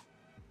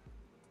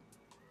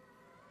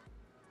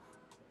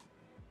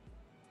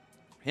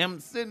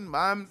 Him sitting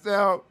by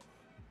himself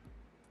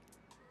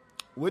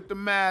with the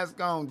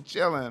mask on,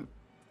 chilling,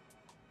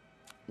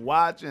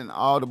 watching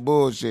all the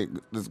bullshit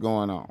that's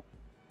going on.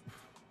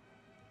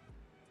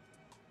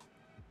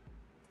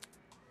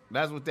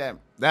 That's what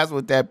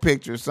that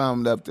picture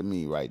summed up to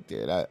me right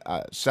there.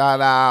 I shout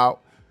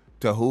out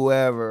to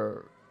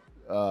whoever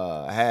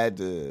had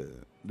the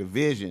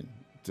vision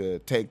to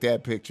take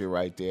that picture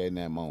right there in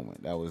that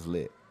moment. That was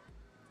lit.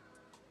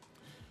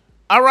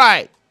 All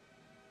right.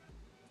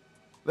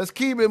 Let's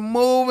keep it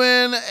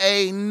moving.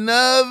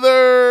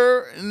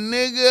 Another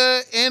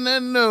nigga in the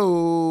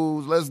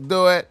news. Let's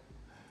do it.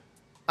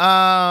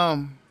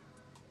 I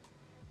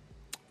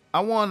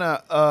want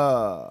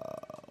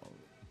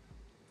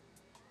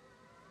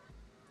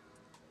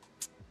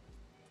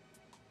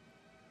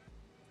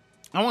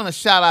to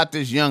shout out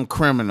this young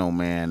criminal,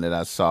 man, that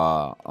I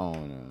saw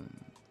on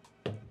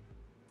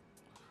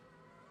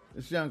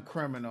this young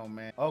criminal,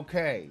 man.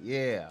 Okay,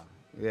 yeah,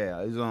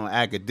 he's on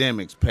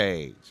Academics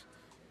page.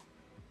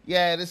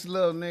 Yeah, this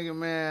little nigga,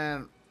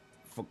 man,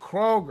 for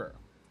Kroger.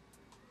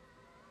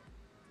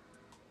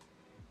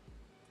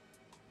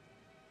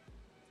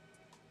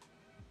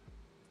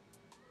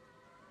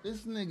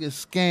 This nigga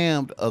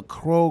scammed a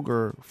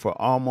Kroger for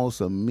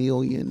almost $1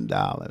 million.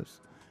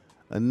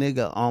 A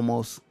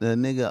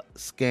nigga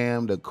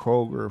scammed a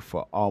Kroger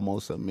for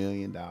almost $1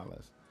 million.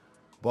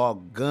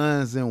 Bought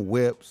guns and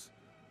whips,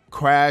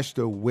 crashed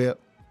a whip.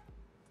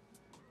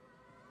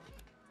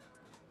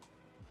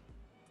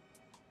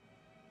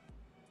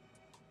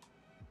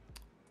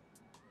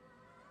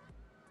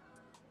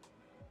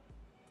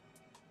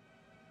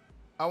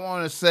 I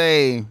want to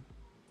say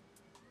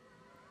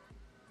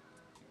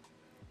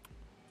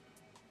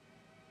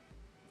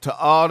to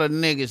all the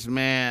niggas,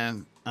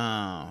 man,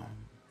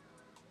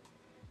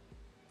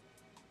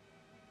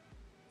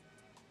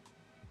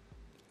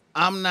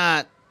 I'm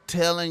not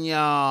telling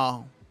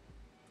y'all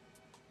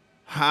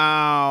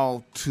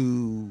how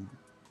to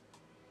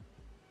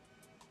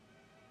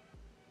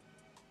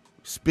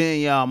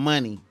spend y'all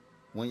money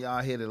when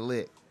y'all hit a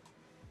lick.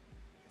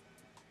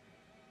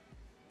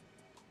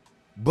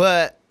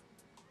 But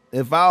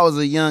if I was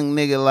a young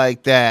nigga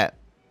like that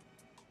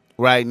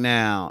right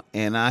now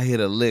and I hit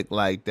a lick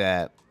like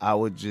that, I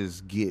would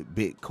just get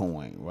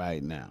Bitcoin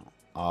right now.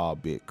 All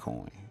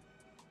Bitcoin.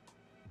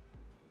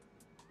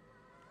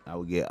 I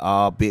would get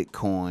all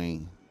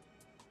Bitcoin.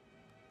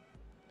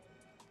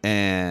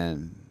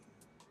 And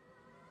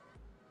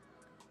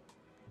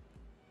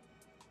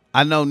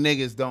I know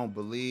niggas don't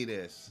believe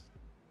this.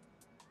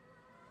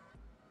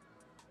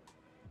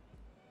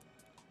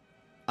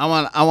 I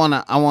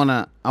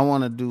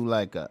wanna do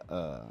like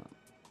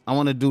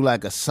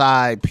a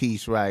side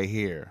piece right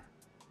here,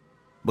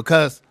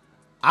 because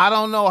I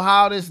don't know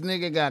how this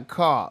nigga got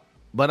caught,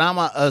 but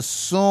I'ma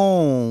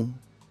assume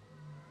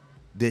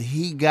that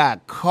he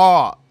got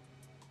caught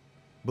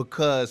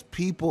because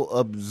people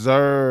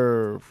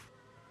observed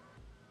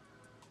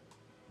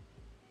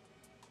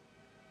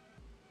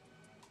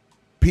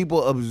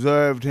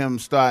him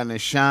starting to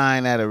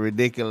shine at a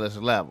ridiculous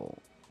level.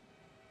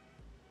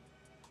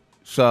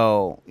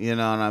 So, you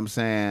know what I'm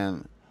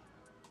saying?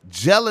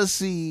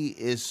 Jealousy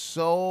is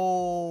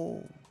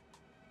so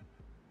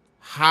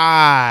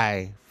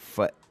high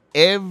for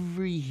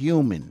every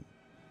human.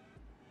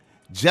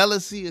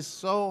 Jealousy is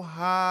so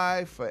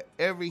high for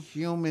every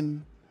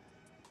human.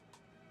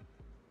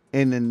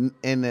 And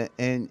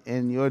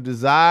your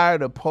desire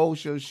to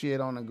post your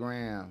shit on the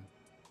gram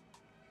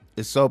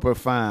is so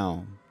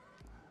profound.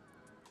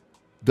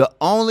 The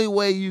only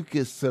way you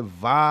can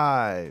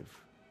survive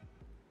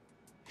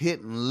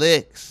hitting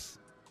licks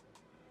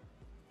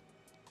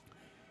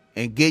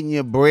and getting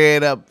your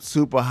bread up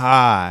super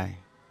high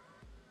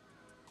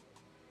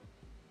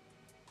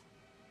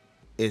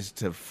is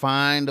to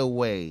find a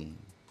way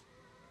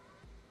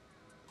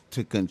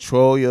to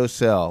control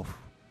yourself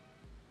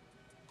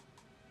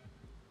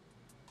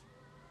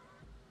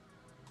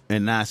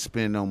and not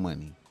spend no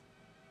money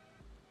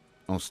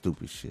on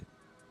stupid shit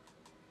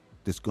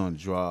that's going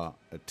to draw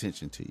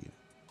attention to you.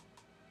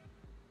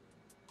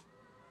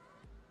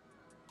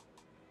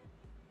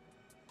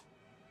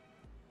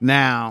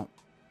 Now,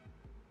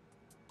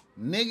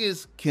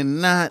 niggas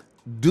cannot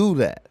do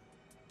that.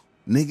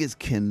 Niggas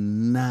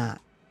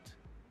cannot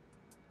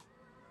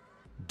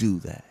do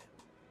that.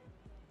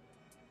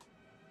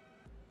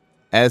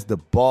 As the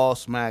ball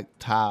smack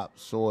top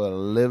soil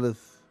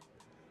liveth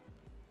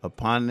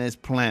upon this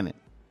planet,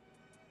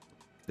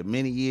 the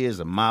many years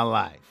of my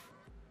life,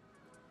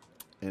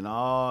 and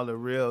all the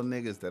real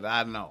niggas that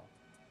I know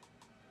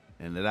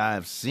and that I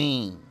have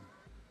seen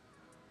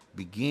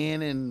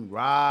begin and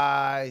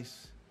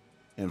rise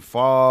and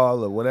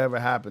fall or whatever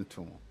happened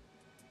to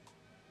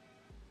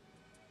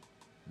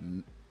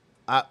them.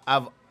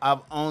 I've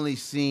only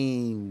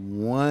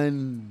seen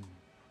one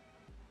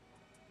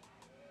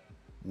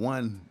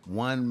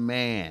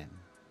man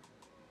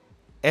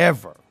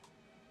ever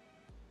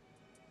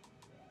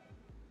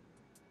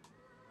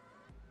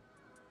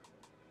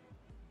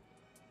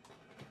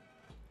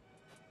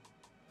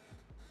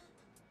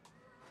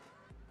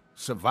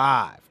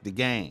survive the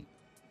game.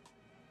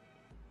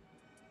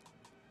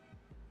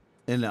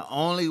 And the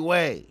only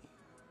way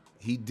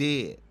he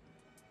did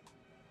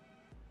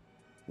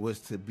was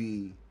to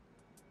be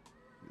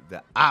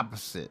the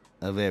opposite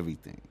of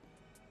everything.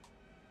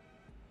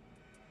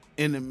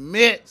 In the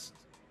midst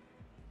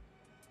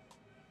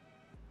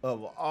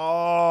of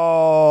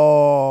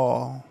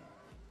all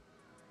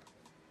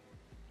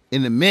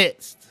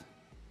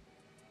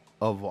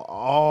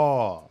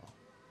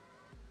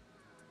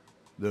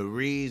the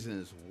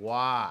reasons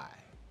why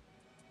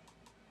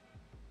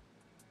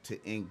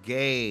to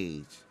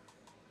engage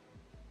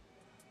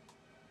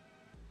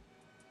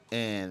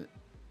and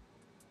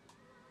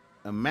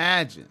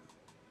imagine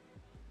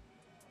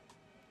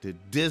the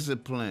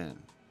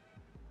discipline.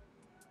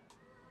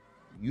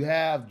 You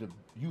have the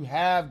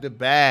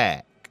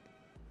bag.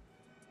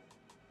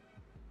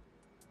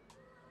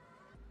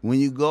 When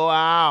you go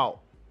out,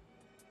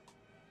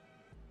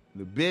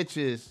 the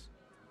bitches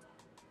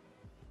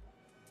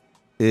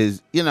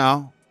is,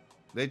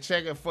 they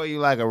checking for you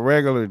like a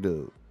regular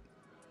dude.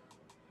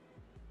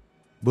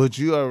 But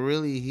you are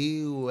really he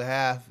who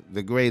hath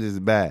the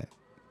greatest bag.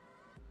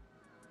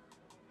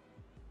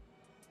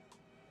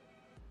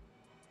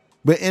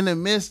 But in the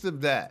midst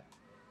of that,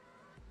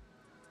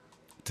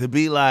 to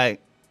be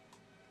like,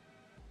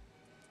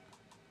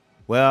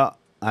 Well,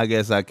 I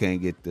guess I can't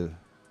get the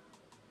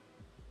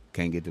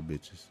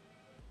bitches.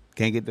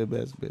 Can't get the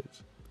best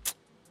bitch.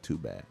 Too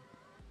bad.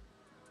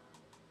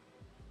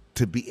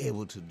 To be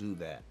able to do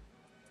that.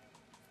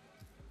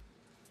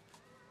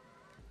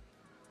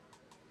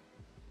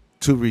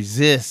 To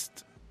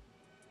resist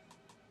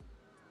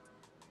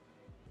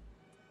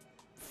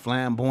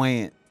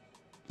flamboyant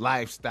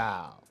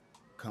lifestyle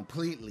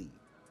completely.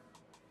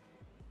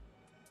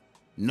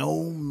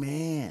 No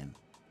man.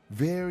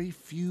 Very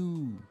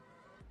few.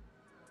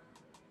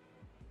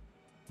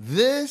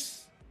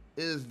 This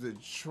is the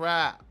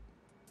trap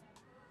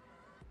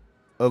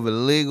of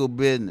illegal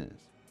business.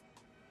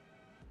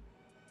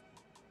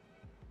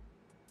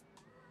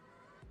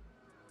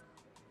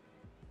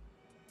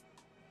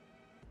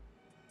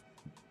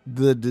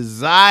 The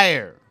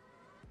desire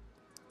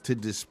to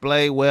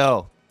display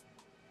wealth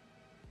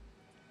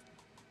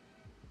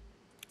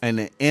and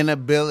the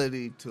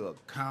inability to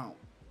account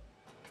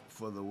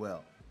for the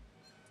wealth.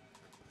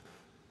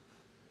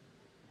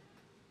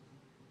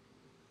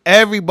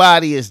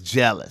 Everybody is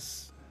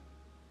jealous.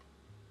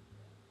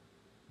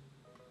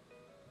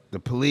 The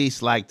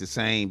police like the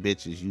same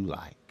bitches you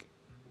like.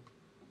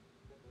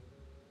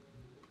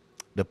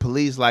 The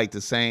police like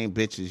the same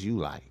bitches you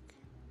like.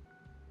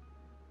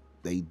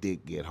 They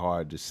dick get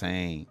hard the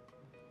same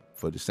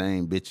for the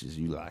same bitches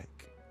you like.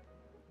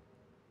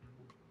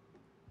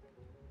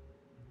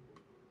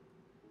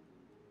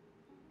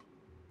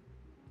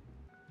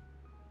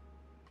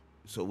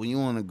 So when you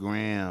on the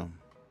gram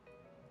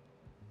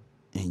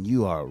and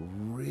you are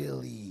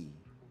really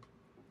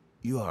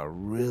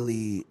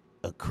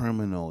a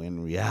criminal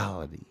in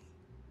reality,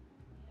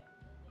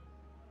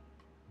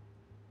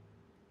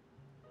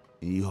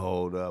 and you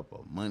hold up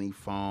a money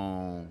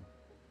phone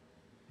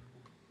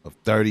of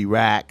 30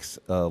 racks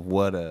of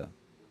what a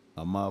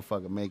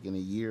motherfucker making a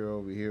year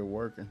over here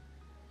working,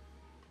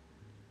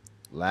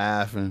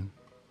 laughing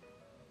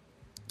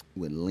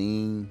with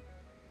lean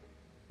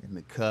in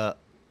the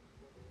cup,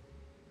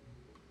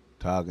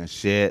 talking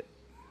shit.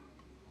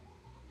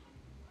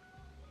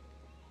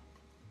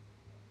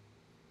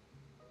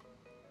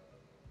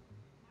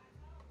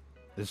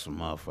 It's some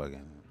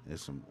motherfucking,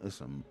 it's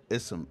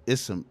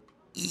some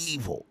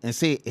evil. And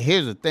see,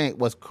 here's the thing,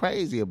 what's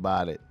crazy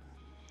about it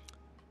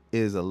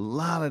is a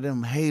lot of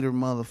them hater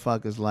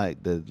motherfuckers,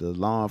 like the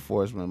law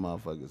enforcement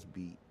motherfuckers,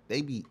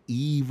 they be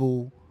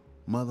evil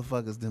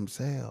motherfuckers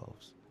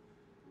themselves.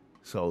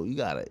 So you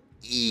got an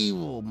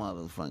evil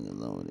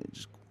motherfucker over there.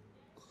 Just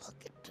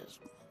look at this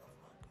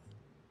motherfucker.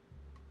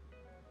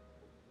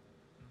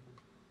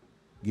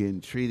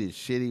 Getting treated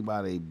shitty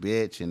by they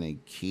bitch and they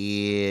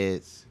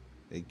kids.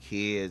 They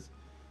kids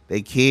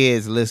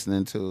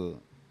listening to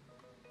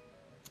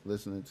the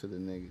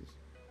niggas.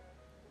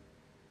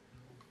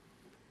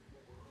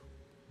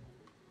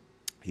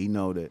 He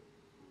know that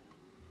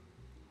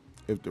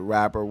if the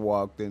rapper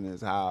walked in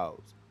his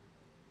house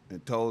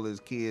and told his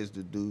kids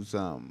to do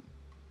something,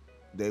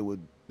 they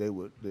would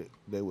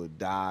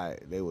die.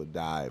 They would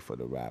die for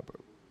the rapper.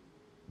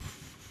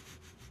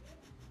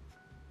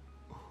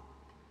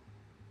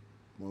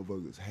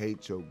 Motherfuckers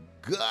hate your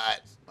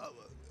guts.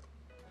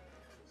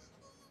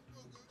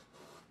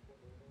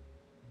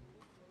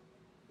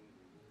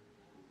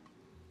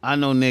 I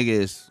know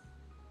niggas.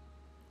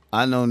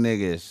 I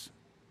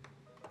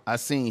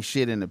seen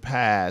shit in the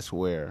past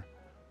where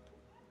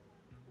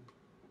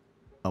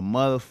a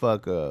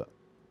motherfucker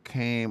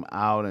came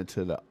out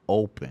into the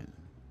open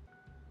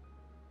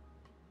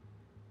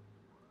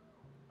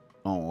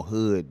on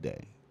Hood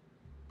Day.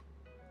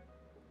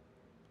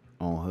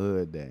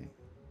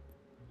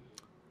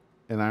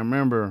 And I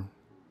remember,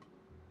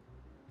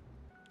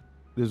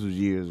 this was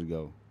years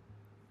ago.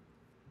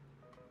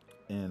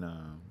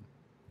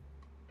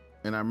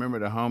 And I remember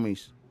the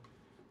homies,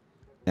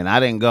 and I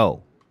didn't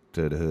go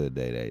to the Hood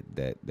Day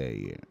that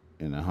year.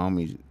 And the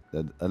homies,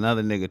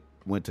 another nigga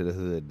went to the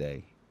Hood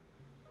Day,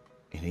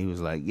 and he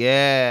was like,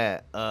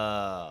 "Yeah,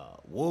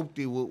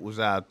 Whoop-de-Whoop was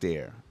out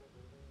there."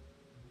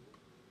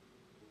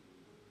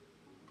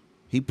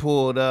 He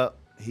pulled up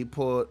in the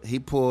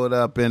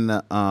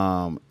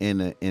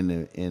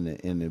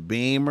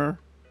Beamer.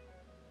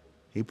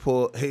 He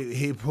pulled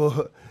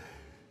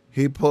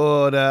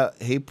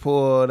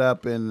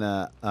up in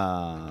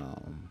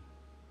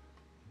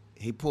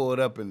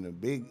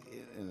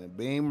the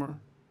Beamer.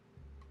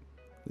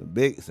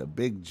 It's a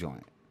big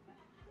joint.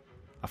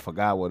 I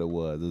forgot what it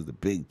was. It was the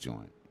big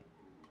joint.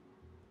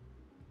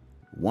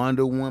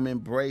 Wonder Woman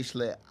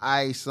bracelet,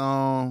 ice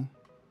on,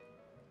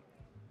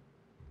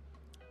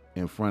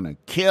 in front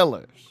of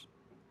killers.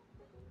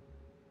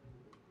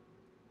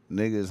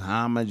 Niggas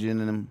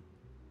homaging them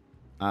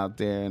out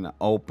there in the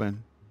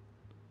open.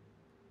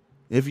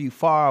 If you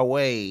far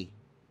away,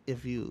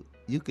 if you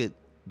could,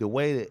 the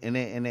way that, and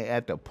they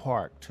at the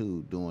park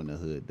too doing the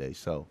Hood Day.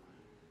 So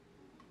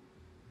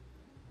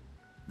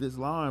this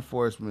law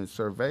enforcement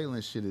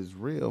surveillance shit is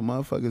real.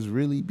 Motherfuckers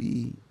really,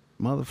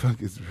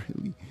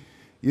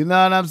 you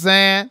know what I'm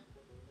saying?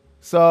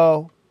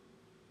 So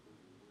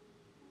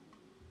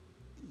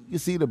you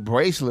see the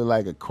bracelet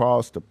like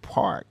across the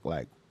park,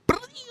 like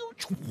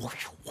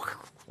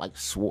like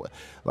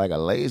like a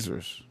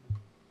lasers.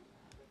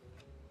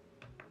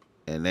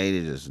 And they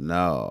just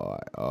know,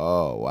 like,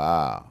 oh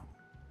wow,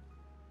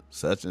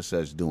 such and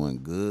such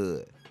doing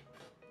good,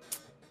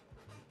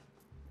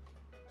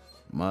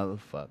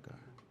 motherfucker.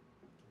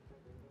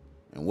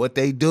 And what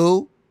they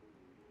do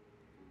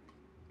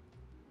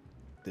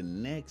the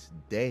next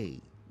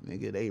day,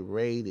 nigga, they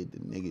raided the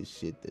nigga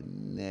shit the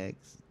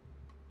next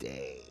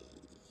day.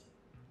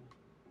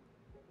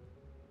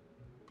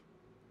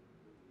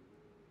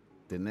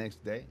 The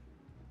next day.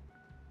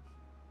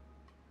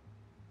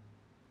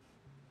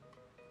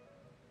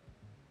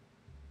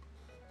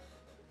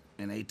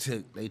 And they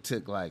took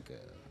like a, I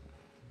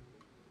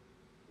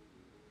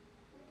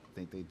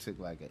think they took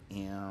like an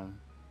M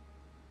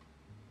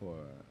or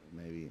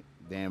maybe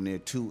damn near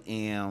 2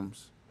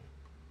 M's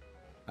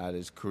out of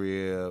his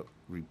crib.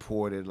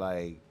 Reported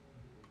like,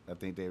 I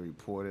think they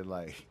reported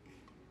like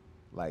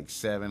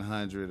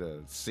 700 or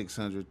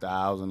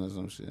 600,000 or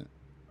some shit.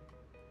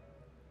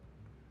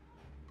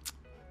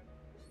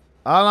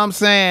 All I'm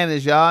saying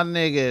is y'all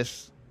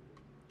niggas,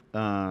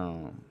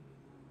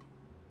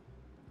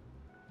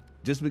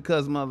 just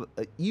because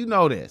you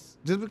know this,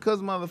 just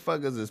because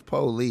motherfuckers is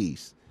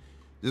police,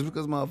 just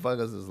because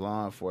motherfuckers is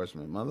law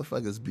enforcement,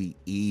 motherfuckers be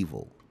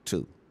evil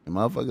too. And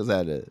motherfuckers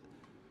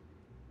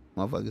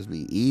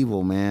be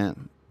evil,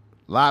 man.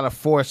 A lot of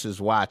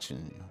forces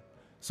watching you.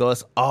 So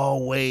it's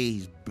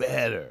always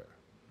better.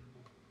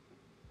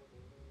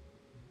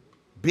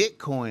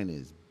 Bitcoin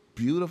is a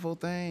beautiful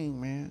thing,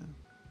 man.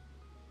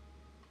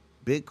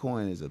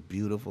 Bitcoin is a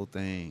beautiful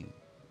thing.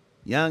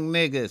 Young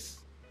niggas,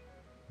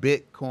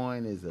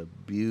 Bitcoin is a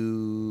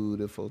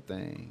beautiful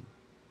thing.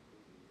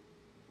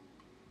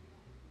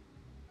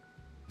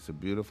 It's a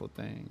beautiful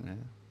thing,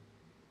 man.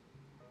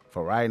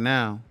 For right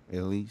now,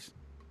 at least.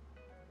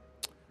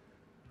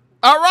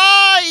 All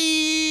right.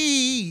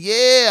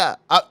 Yeah.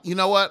 You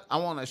know what? I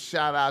want to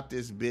shout out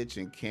this bitch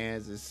in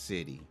Kansas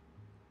City.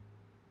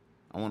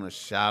 I want to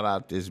shout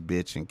out this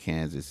bitch in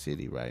Kansas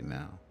City right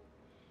now.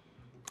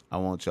 I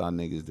want y'all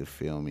niggas to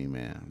feel me,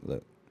 man.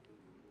 Look.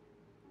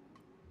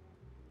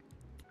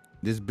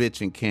 This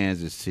bitch in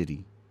Kansas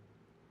City.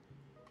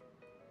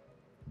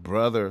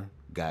 Brother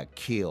got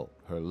killed.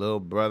 Her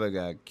little brother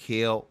got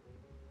killed.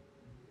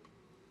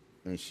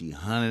 And she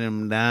hunted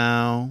him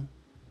down.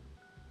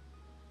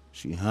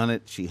 She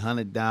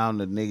hunted down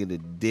the nigga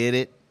that did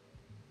it.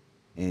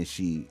 And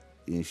she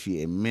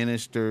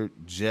administered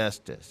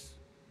justice.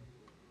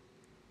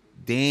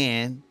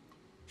 Then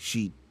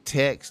she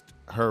texted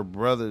her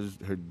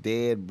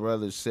dead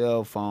brother's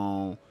cell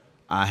phone.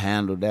 I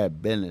handled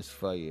that business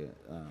for your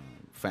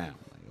family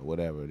or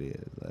whatever it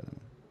is.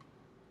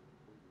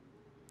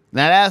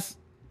 Now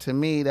to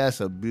me, that's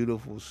a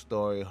beautiful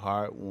story,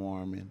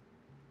 heartwarming.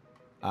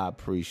 I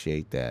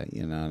appreciate that.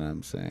 You know what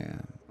I'm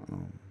saying?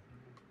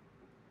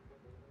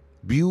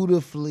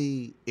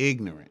 Beautifully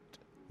ignorant.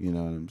 You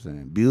know what I'm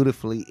saying?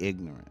 Beautifully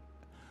ignorant.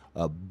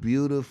 A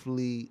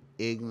beautifully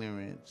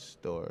ignorant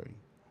story.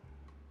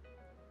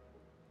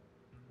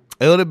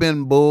 It would have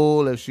been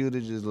bull if she would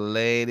have just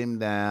laid him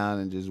down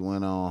and just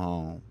went on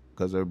home.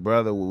 Because her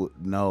brother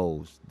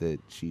knows that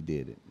she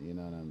did it. You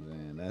know what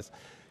I'm saying?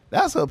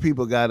 That's what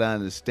people got to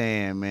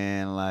understand,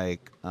 man.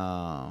 Like,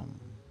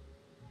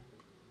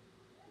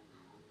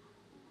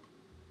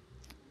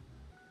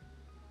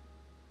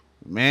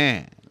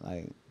 man,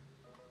 like,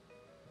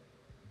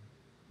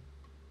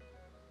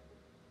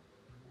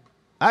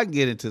 I can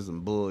get into some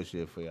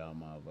bullshit for y'all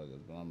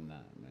motherfuckers, but I'm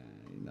not, man.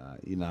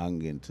 You know, I can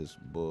get into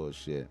some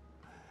bullshit.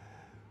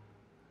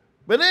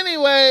 But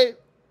anyway,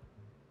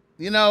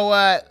 you know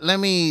what? Let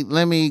me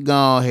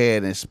go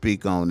ahead and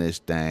speak on this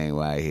thing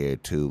right here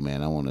too,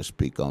 man. I want to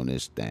speak on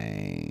this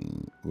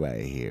thing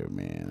right here,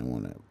 man. I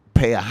want to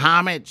pay a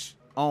homage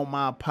on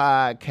my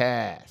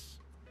podcast.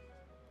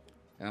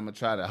 And I'm going to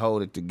try to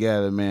hold it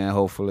together, man.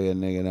 Hopefully a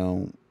nigga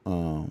don't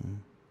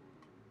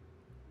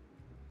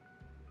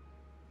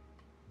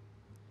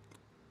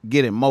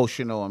get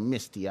emotional or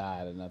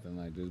misty-eyed or nothing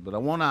like this. But I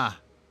want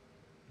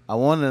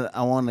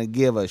to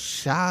give a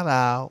shout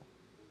out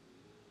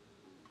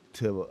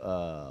to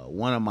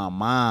one of my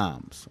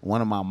mamas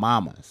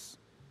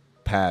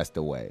passed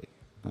away.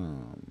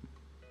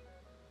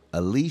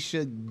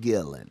 Alicia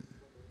Gillen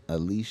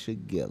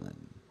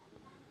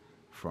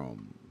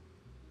from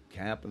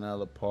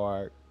Campanella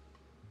Park.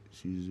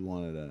 She's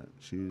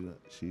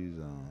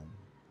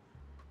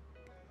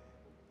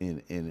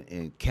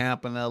in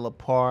Campanella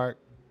Park,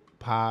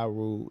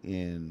 Piru,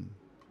 in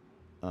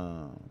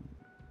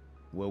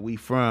where we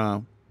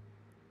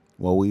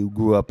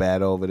grew up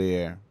at over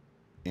there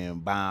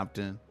in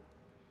Bompton.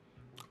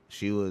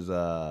 She was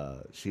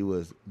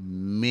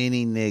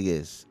many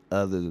niggas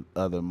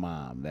other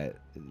mom that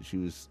she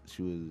was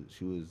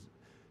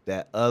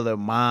that other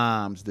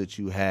moms that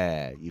you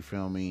had, you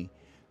feel me?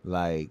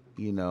 Like,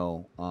 you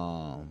know,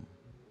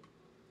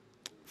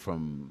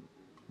 from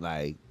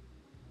like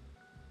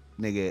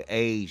nigga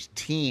age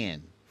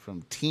 10,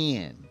 from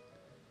 10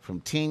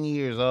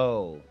 years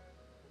old.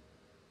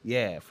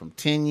 Yeah, from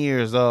 10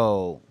 years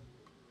old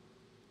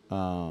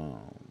You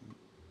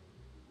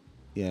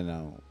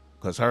know,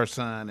 because her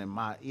son and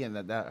my, you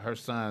know, that her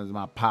son is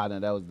my partner.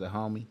 That was the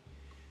homie.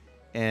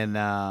 And,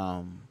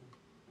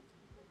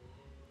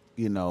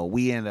 you know,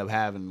 we ended up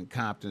having the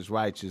Compton's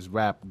Righteous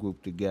rap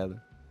group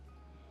together.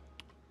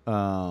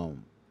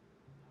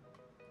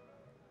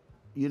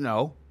 You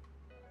know,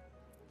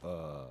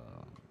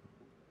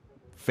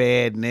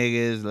 fed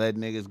niggas, let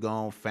niggas go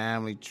on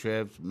family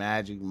trips,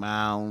 Magic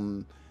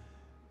Mountain,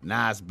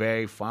 Knott's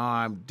Berry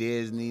Farm,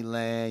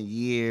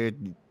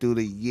 Disneyland, through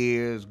the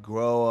years,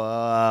 grow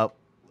up,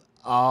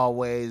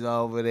 always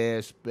over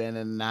there, spending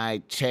the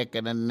night,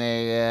 checking a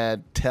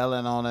nigga,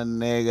 telling on a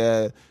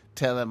nigga,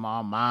 telling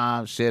my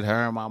mom shit,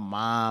 her and my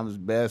mom's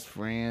best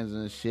friends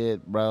and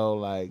shit, bro.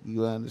 Like,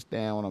 you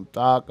understand what I'm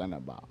talking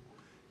about.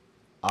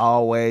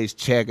 Always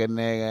check a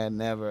nigga,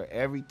 never.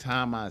 Every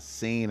time I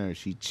seen her,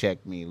 she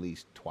checked me at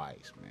least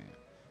twice, man.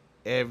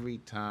 Every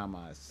time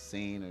I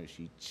seen her,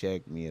 she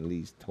checked me at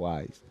least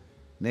twice.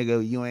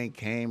 Nigga, you ain't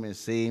came and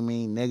see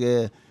me.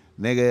 Nigga,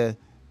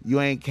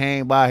 you ain't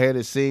came by here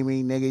to see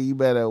me. Nigga, you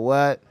better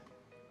what?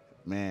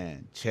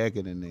 Man,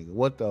 checking a nigga.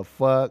 What the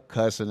fuck?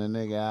 Cussing a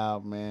nigga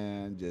out,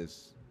 man.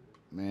 Just,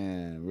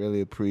 man,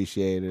 really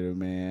appreciated her,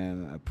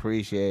 man.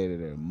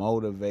 Appreciated her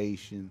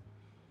motivation.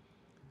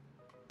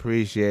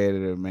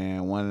 Appreciated her,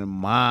 man. One of the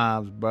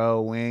moms,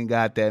 bro. We ain't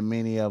got that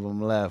many of them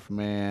left,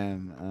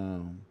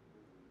 man.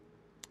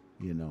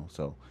 You know,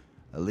 so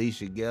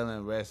Alicia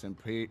Gillen, rest in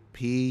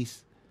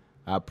peace.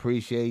 I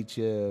appreciate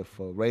you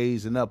for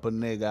raising up a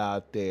nigga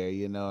out there.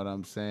 You know what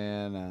I'm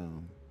saying?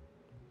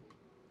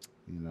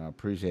 You know, I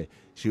appreciate it.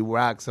 She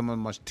rocked some of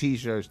my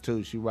t-shirts,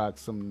 too. She rocked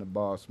some of the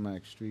Boss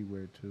Mac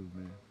streetwear, too,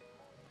 man.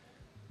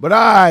 But,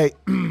 all right.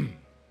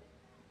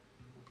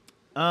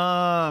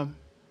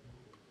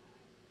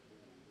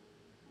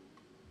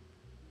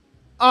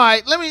 All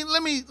right,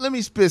 let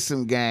me spit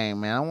some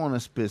game, man. I want to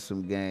spit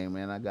some game,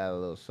 man. I got a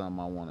little something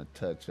I want to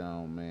touch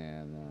on,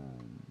 man.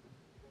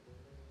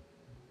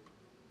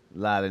 A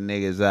lot of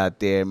niggas out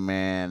there,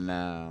 man.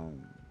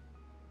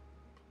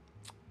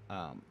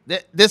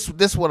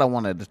 This what I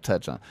wanted to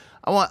touch on.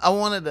 I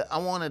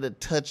wanted to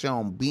touch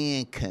on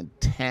being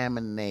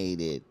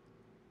contaminated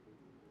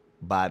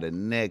by the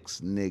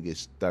next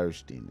nigga's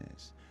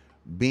thirstiness.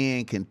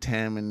 Being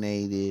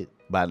contaminated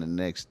by the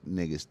next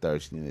nigga's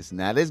thirstiness.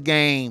 Now this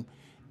game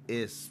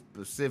is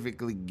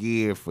specifically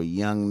geared for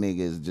young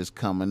niggas just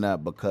coming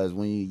up, because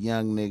when you're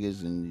young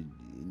niggas and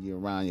you're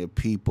around your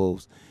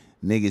peoples,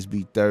 niggas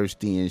be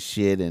thirsty and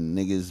shit, and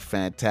niggas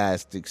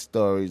fantastic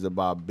stories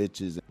about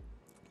bitches.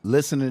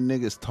 Listen to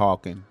niggas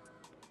talking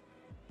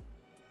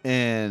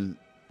and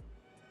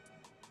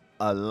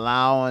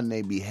allowing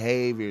their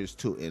behaviors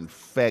to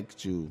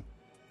infect you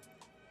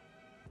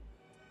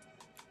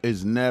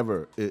is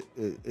never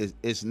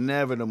it's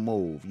never the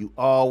move. You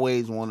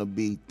always want to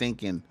be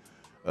thinking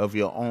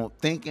your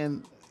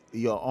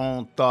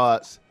own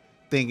thoughts,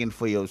 thinking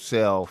for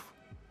yourself.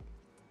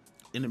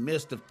 In the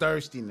midst of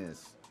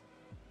thirstiness,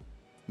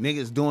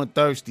 niggas doing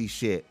thirsty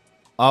shit,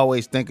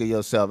 always think of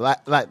yourself.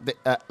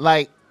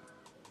 Like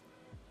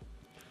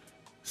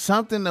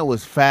something that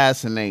was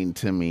fascinating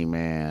to me,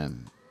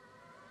 man,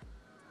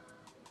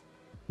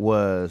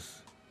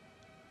 was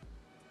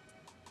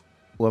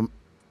what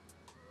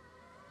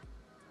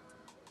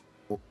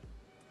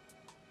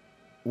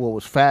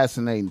was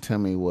fascinating to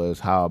me was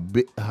how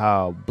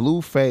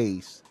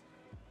Blueface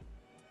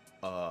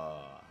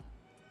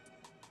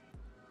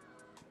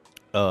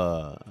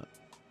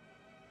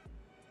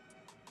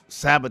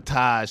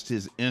sabotaged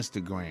his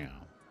Instagram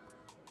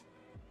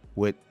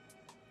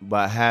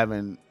by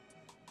having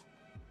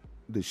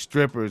the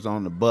strippers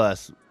on the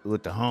bus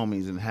with the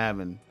homies and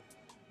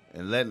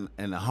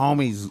the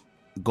homies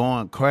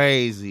going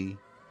crazy,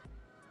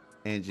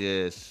 and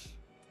just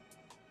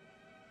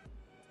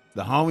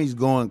the homies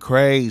going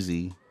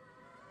crazy,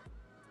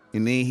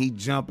 and then he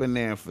jump in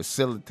there and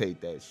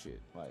facilitate that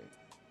shit, like,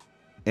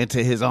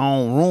 into his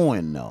own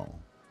ruin, though.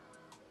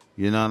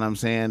 You know what I'm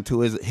saying?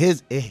 To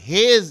his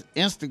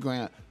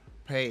Instagram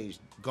page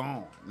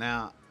gone.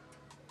 Now,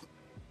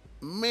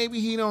 maybe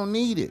he don't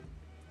need it.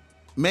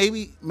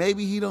 Maybe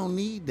he don't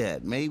need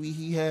that. Maybe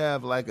he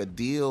have like a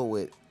deal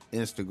with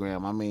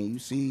Instagram. I mean, you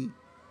see,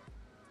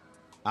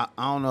 I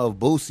don't know if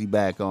Boosie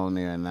back on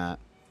there or not.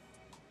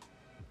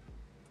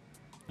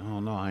 I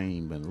don't know. I ain't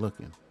even been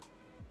looking.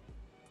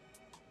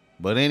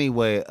 But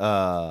anyway,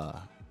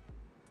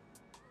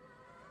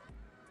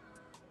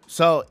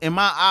 so in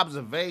my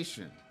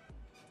observation,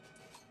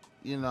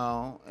 you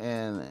know,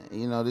 and,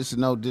 you know, this is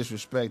no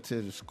disrespect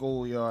to the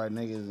schoolyard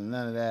niggas and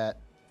none of that.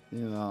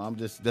 You know,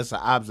 that's an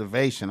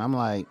observation. I'm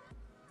like,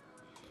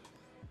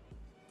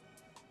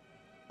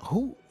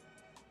 who?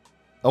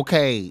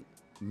 Okay,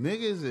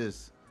 niggas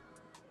is,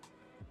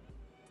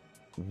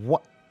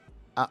 what?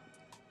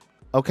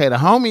 Okay, the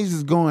homies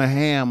is going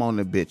ham on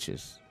the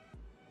bitches.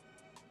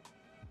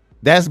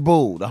 That's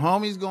boo. The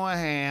homies going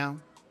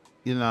ham,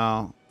 you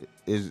know,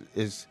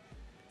 is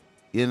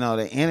you know,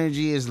 the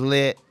energy is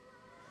lit.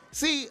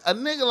 See, a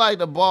nigga like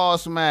the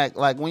Boss Mac,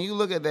 like when you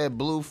look at that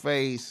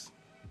Blueface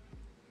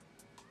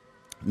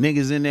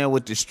Niggas in there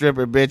with the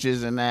stripper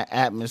bitches and that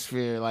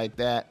atmosphere like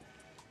that.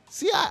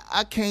 See,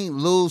 I can't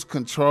lose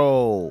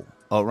control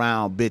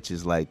around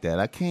bitches like that.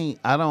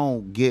 I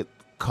don't get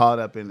caught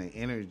up in the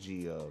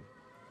energy of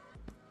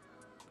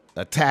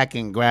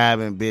attacking,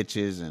 grabbing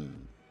bitches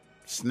and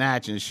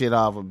snatching shit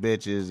off of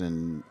bitches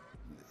and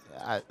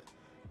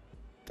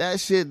that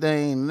shit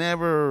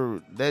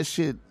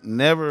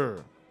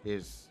never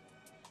is.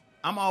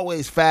 I'm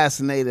always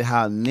fascinated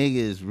how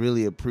niggas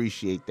really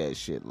appreciate that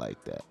shit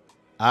like that.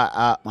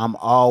 I'm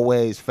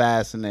always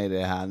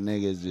fascinated how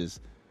niggas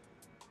just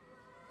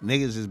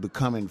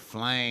become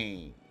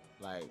inflamed,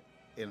 like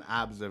in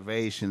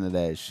observation of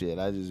that shit.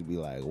 I just be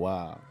like,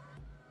 wow.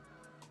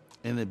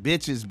 And the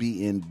bitches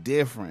be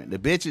indifferent. The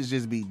bitches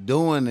just be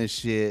doing this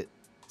shit.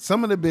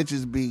 Some of the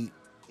bitches be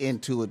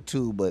into it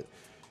too, but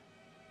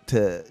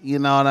you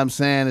know what I'm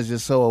saying? It's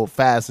just so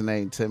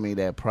fascinating to me,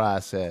 that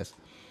process.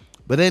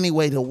 But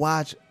anyway, to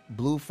watch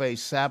Blueface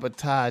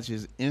sabotage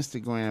his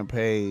Instagram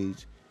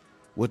page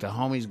with the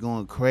homies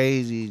going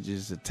crazy,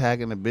 just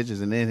attacking the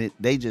bitches, and then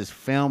they just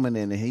filming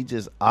it and he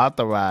just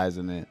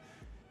authorizing it.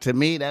 To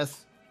me,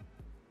 that's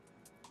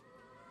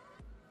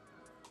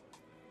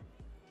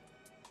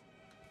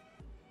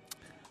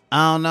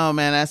I don't know,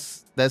 man.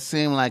 That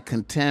seemed like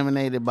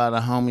contaminated by the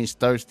homies'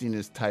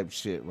 thirstiness type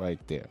shit right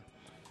there.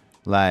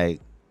 Like,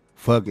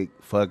 fuck it.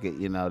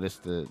 You know, this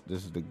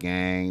is the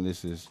gang.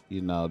 This is,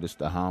 you know, this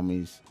the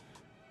homies.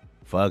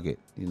 Fuck it.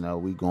 You know,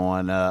 we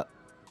going up.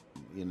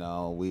 You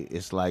know,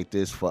 it's like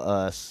this for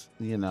us.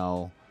 You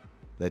know,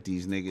 let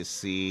these niggas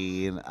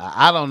see. And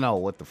I don't know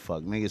what the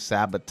fuck. Niggas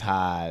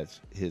sabotage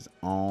his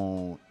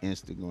own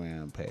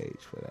Instagram page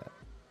for that.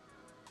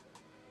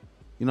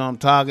 You know what I'm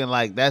talking?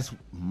 Like, that's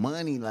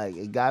money. Like,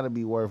 it got to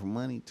be worth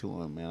money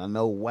to him, man. I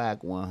know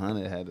Whack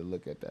 100 had to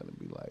look at that and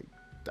be like,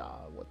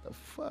 dog, what the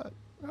fuck,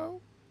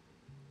 bro?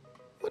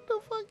 What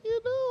the fuck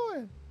you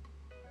doing?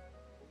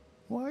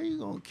 Why are you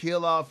going to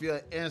kill off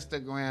your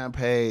Instagram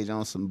page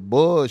on some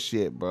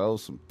bullshit, bro?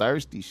 Some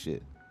thirsty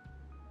shit.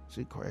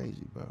 Shit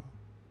crazy, bro.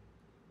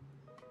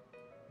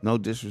 No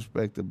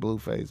disrespect to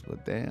Blueface,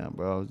 but damn,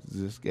 bro.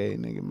 Just gave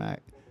nigga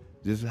Mac.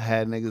 Just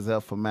had niggas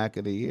up for Mac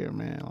of the Year,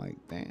 man. Like,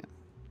 damn.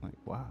 Like,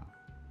 wow.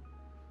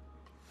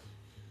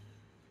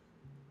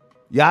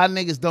 Y'all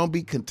niggas don't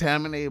be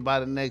contaminated by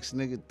the next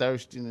nigga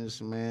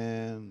thirstiness,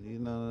 man. You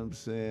know what I'm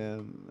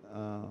saying?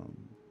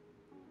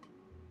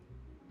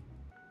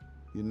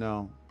 You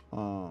know,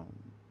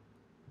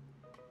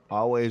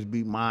 always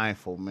be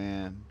mindful,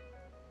 man,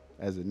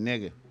 as a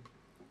nigga.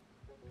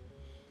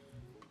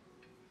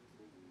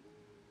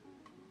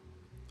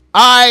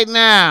 All right,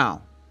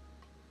 now,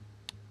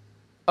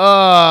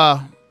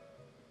 I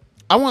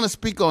want to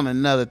speak on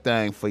another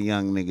thing for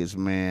young niggas,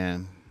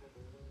 man.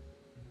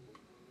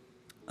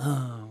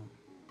 I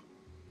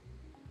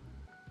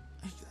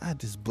had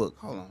this book.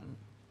 Hold on.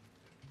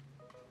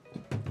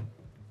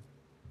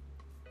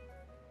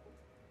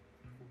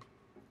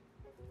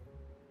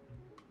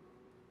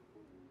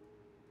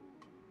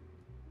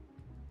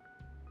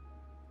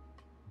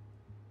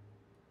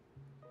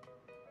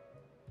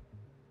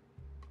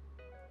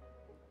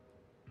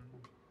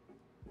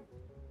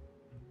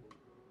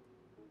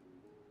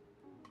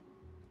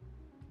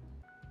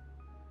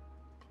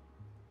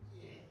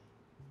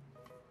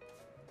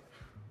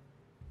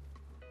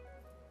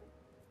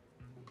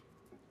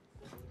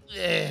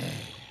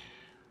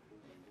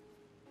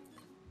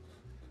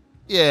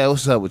 Yeah,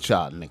 what's up with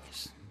y'all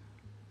niggas?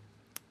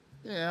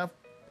 Yeah,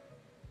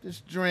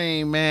 this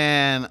dream,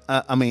 man.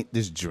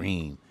 This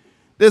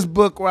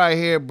book right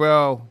here,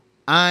 bro.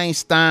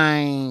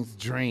 Einstein's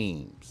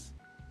Dreams.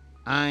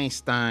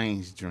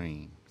 Einstein's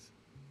Dreams.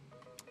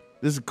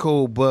 This is a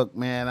cool book,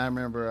 man. I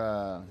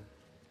remember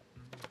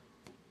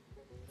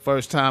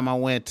first time I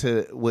went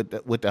with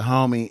the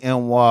homie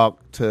M Walk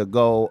to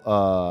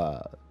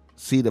go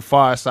see the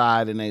Far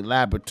Side in their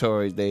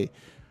laboratories. They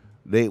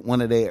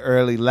one of their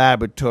early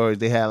laboratories,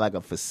 they had like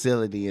a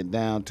facility in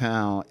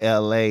downtown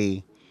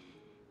LA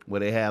where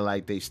they had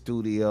like their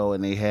studio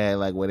and they had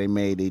like where they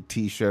made their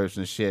t-shirts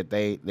and shit.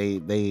 I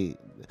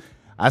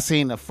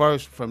seen the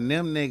first from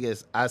them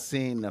niggas. I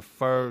seen the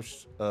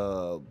first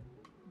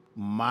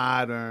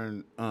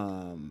modern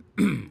them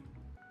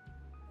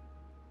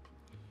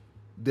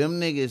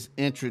niggas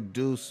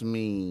introduced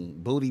me.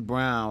 Booty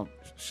Brown,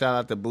 shout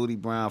out to Booty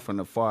Brown from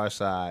the Far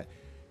Side.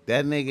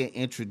 That nigga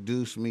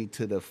introduced me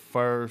to the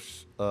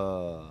first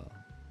where,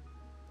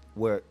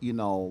 you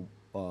know,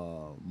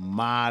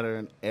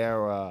 modern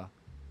era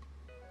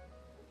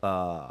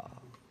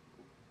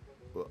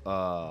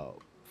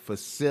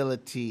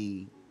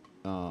facility,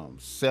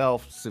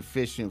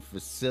 self-sufficient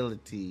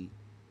facility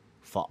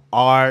for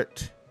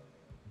art,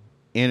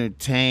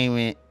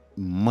 entertainment,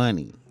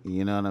 money.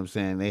 You know what I'm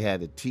saying? They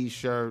had a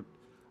t-shirt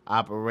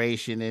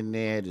operation in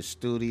there, the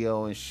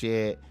studio and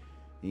shit.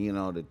 You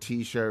know, the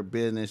t-shirt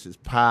business is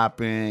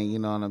popping, you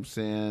know what I'm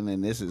saying?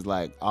 And this is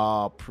like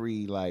all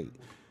pre like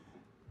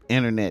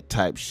internet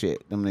type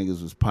shit. Them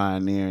niggas was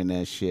pioneering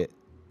that shit.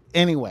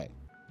 Anyway,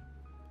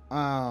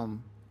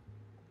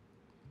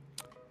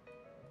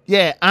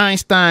 Yeah,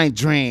 Einstein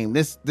dream.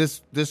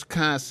 This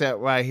concept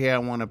right here I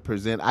want to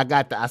present.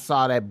 I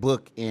saw that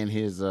book in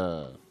his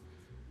thing.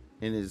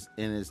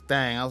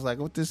 I was like,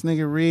 what this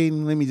nigga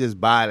reading? Let me just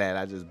buy that.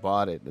 I just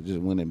bought it. I just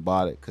went and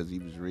bought it because he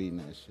was reading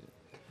that shit.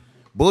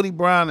 Booty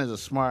Brown is a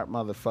smart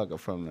motherfucker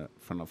from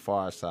the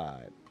far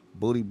side.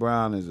 Booty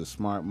Brown is a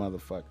smart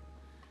motherfucker.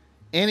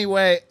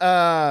 Anyway,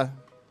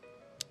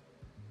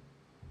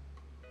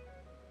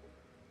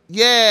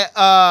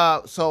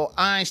 so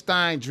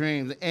Einstein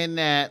dreams. In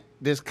that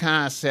this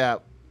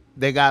concept,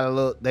 they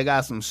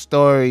got some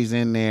stories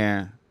in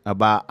there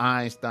about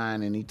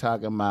Einstein, and he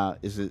talking about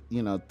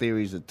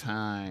theories of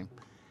time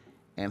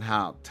and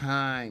how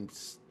time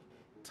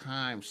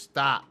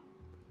stop.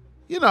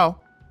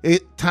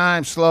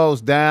 Time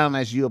slows down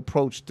as you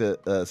approach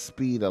the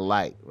speed of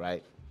light,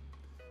 right?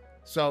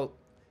 So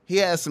he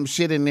has some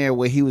shit in there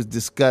where he was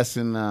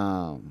discussing,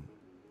 the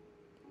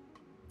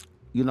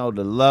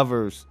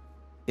lovers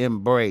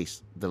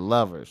embrace, the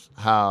lovers,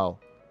 how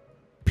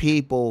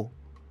people,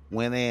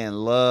 when they're in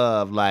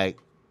love, like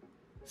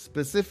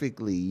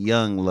specifically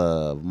young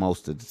love,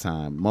 most of the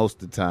time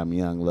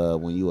young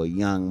love, when you a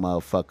young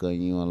motherfucker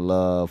and you in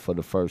love for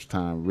the first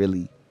time,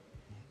 really,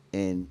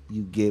 and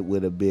you get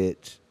with a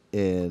bitch,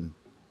 and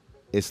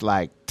it's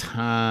like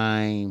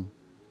time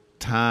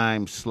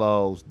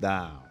slows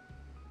down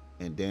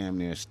and damn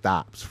near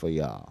stops for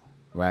y'all,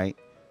 right?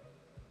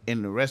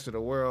 And the rest of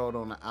the world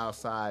on the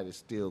outside is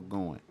still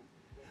going.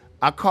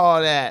 I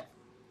call that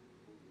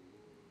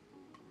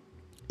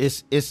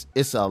it's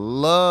a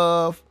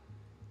love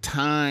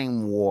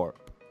time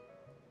warp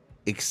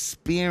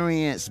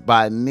experienced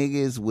by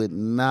niggas with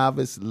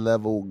novice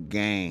level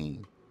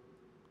game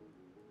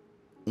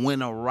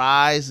when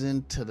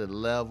arising to the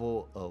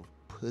level of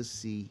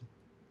pussy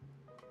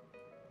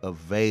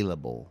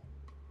available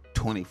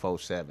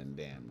 24/7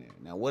 damn near.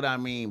 Now what I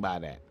mean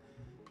by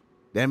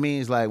that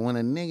means like when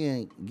a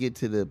nigga get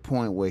to the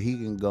point where he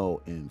can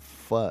go and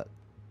fuck,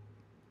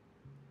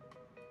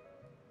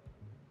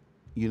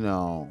 he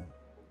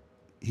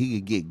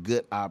could get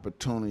good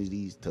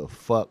opportunities to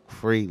fuck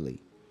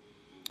freely.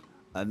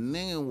 A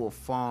nigga will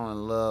fall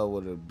in love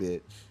with a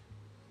bitch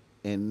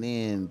and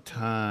then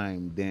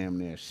time damn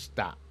near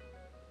stop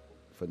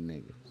for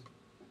niggas.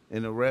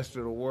 And the rest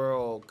of the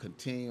world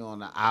continue on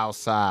the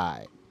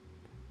outside.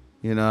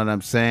 You know what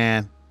I'm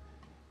saying?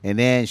 And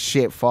then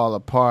shit fall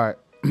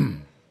apart.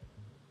 And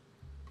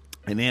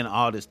then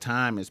all this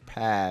time has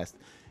passed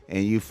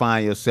and you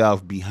find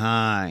yourself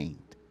behind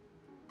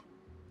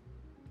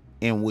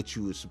in what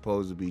you were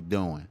supposed to be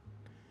doing.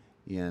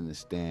 You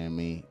understand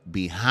me?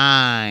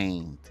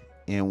 Behind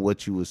in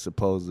what you were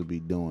supposed to be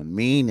doing.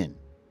 Meaning,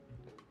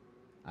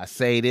 I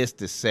say this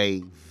to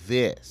say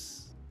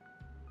this.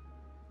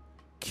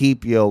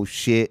 Keep your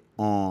shit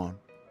on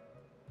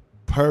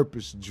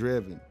purpose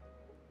driven.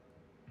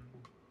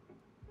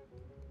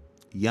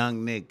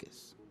 Young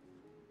niggas.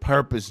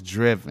 Purpose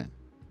driven.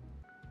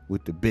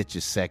 With the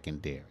bitches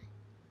secondary.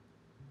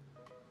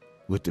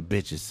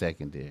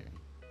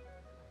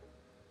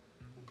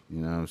 You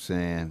know what I'm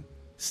saying?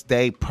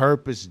 Stay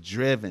purpose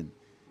driven.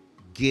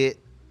 Get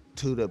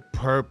to the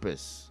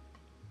purpose.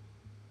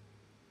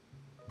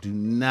 Do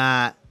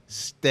not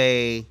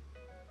stay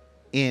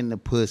in the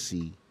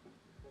pussy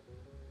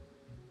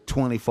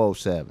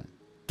 24/7,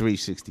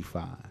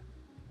 365.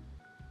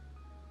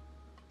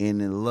 In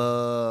the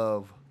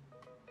love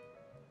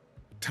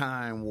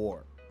time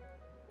warp.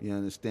 You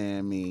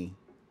understand me?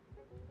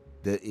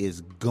 That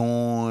is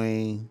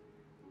going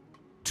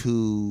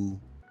to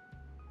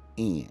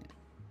end.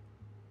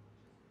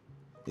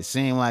 It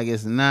seems like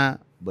it's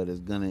not, but it's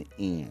gonna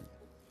end.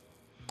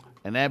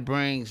 And that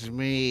brings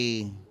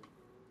me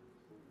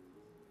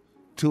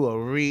to a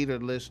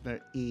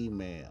reader-listener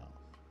email.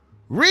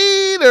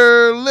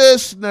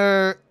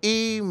 Reader-listener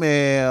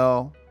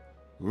email.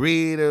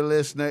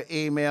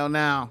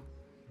 Now,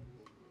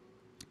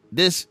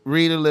 this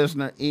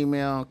reader-listener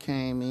email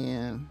came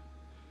in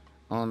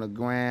on the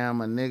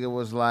gram. A nigga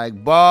was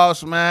like,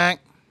 Boss Mac.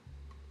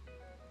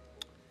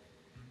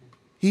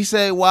 He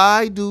said,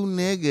 why do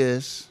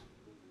niggas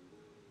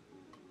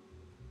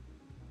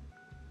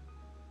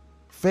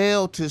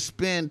fail to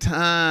spend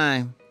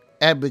time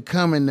at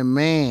becoming the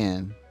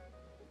man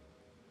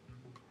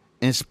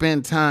and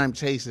spend time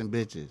chasing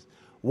bitches?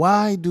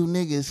 Why do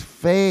niggas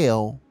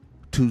fail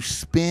to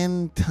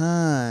spend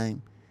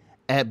time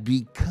at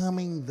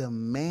becoming the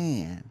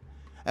man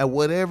at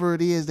whatever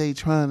it is they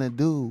trying to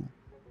do,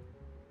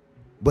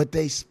 but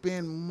they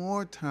spend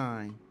more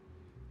time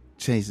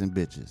chasing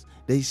bitches?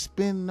 They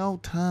spend no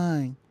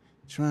time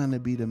trying to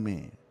be the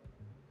man.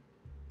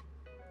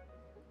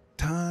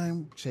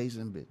 Time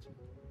chasing bitches.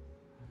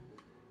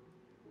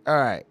 All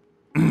right.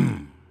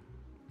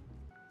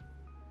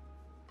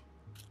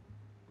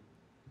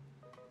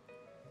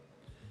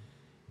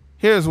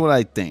 Here's what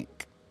I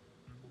think.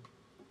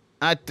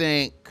 I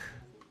think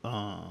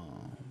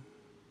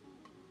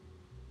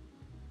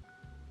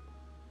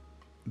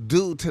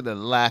due to the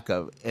lack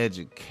of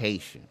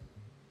education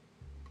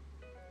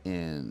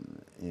in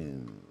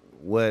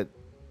what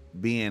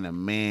being a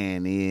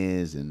man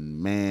is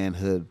and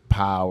manhood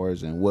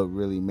powers and what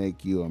really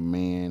make you a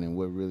man and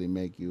what really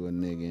make you a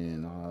nigga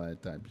and all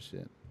that type of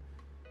shit.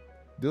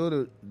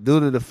 Due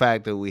to the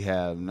fact that we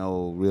have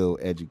no real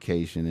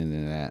education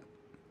into that,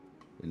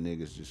 the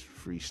niggas just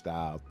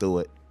freestyle through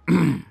it.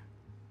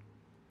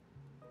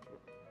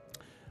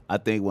 I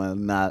think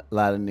when a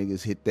lot of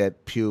niggas hit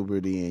that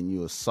puberty and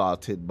you're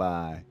assaulted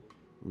by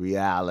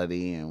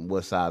reality and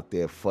what's out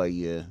there for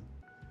you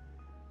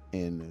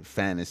and the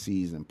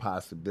fantasies and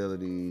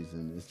possibilities,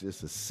 and it's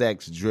just a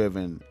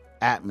sex-driven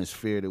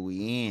atmosphere that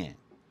we in.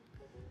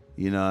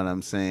 You know what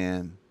I'm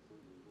saying?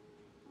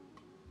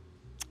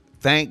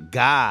 Thank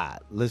God.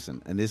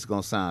 Listen, and this is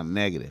going to sound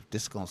negative.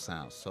 This is going to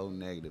sound so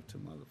negative to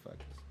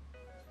motherfuckers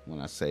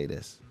when I say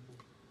this.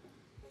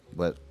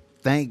 But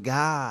thank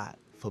God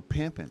for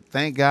pimping.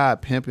 Thank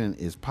God pimping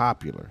is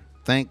popular.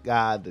 Thank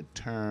God the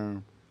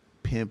term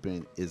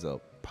pimping is a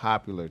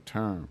popular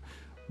term.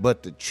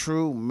 But the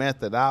true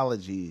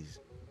methodologies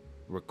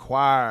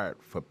required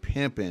for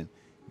pimping,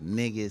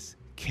 niggas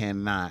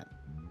cannot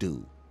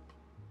do.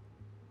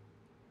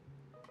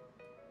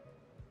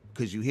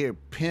 Because you hear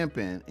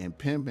pimping, and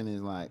pimping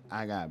is like,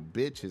 I got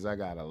bitches. I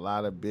got a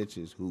lot of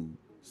bitches who,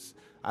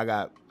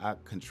 I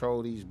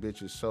control these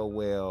bitches so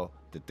well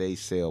that they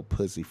sell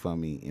pussy for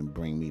me and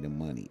bring me the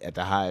money at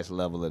the highest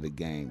level of the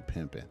game,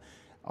 pimping.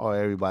 Oh,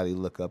 everybody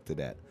look up to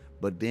that.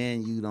 But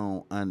then you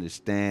don't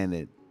understand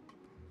that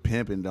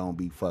pimping don't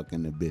be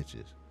fucking the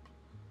bitches.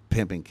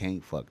 Pimping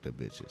can't fuck the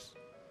bitches.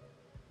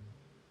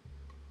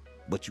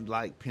 But you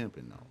like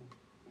pimping though.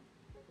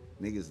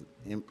 Niggas,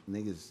 you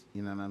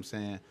know what I'm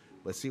saying?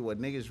 But see, what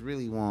niggas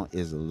really want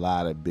is a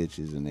lot of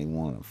bitches and they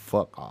want to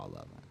fuck all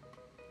of them.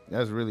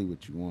 That's really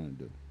what you want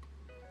to do.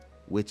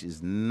 Which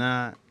is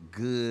not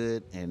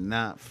good and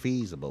not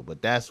feasible.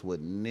 But that's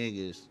what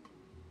niggas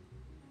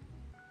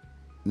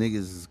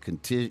is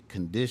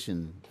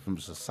conditioned from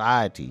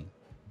society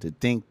to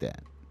think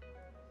that.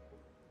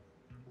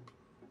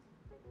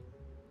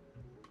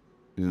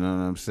 You know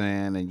what I'm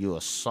saying? And you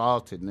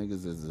assaulted.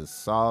 Niggas is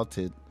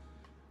assaulted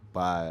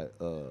by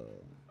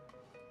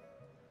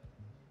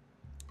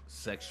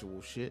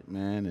sexual shit,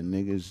 man. And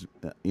niggas,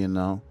 you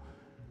know.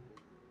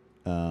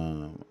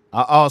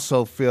 I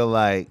also feel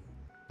like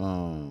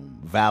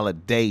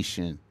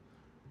validation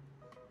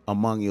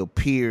among your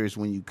peers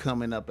when you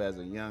coming up as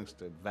a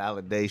youngster.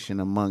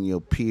 Validation among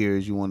your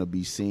peers. You want to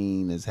be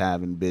seen as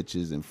having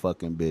bitches and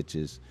fucking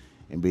bitches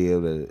and be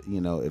able to, you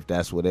know, if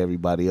that's what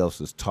everybody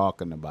else is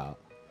talking about.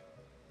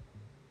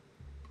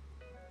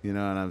 You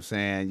know what I'm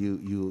saying?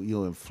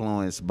 You're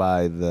influenced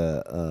by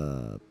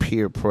the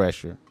peer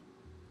pressure.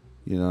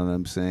 You know what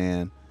I'm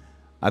saying?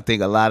 I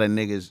think a lot of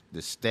niggas,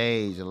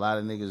 a lot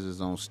of niggas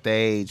is on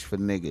stage for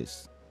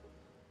niggas.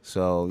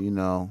 So, you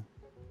know.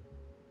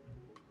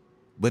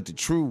 But the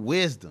true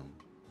wisdom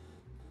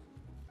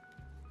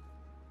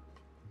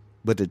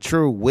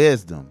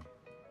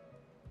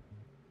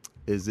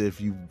is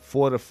if you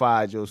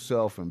fortified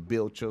yourself and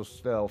built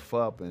yourself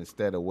up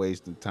instead of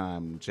wasting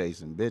time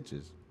chasing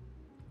bitches.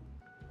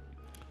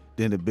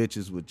 Then the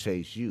bitches would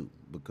chase you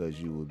because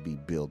you would be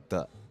built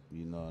up.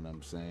 You know what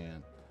I'm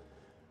saying?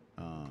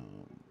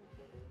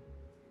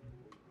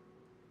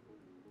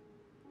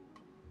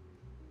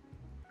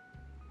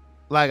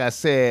 Like I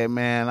said,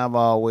 man, I've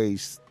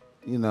always,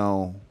 you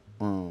know,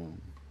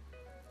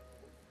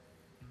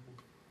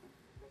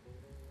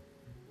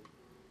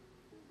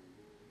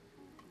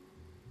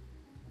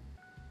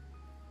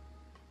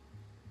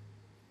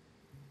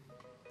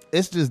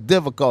 it's just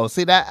difficult.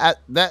 See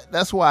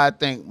that's why I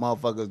think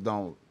motherfuckers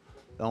don't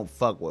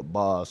fuck with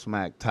Ball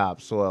Smack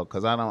Topsoil,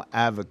 because I don't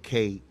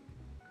advocate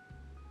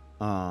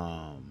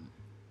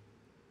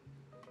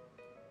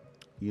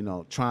you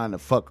know, trying to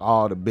fuck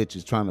all the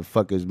bitches, trying to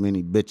fuck as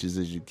many bitches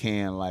as you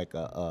can, like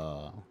one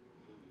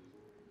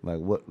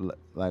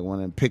of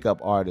them pickup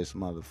artist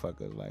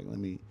motherfuckers. Like let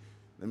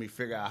me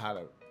figure out how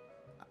to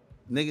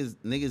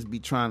niggas be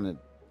trying to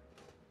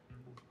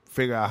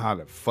figure out how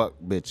to fuck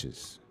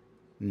bitches.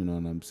 You know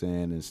what I'm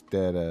saying?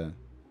 Instead of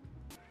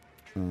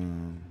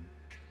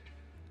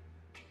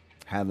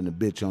having a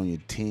bitch on your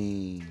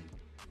team.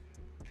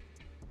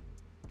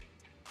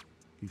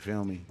 You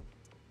feel me?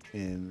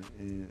 And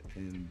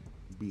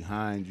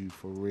behind you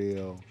for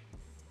real.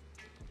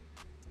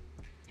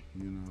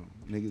 You know,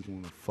 niggas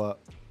want to fuck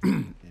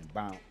and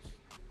bounce.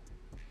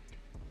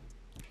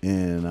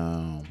 And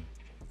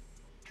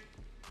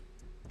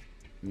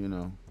you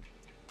know,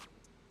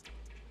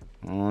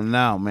 I don't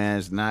know, man.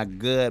 It's not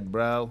good,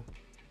 bro.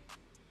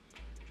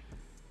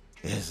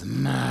 It's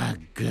not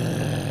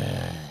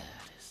good.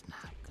 It's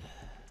not good.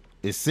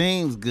 It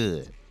seems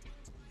good.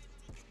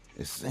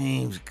 It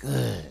seems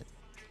good.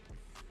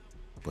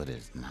 But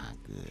it's not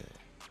good.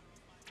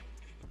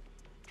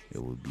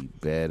 It would be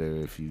better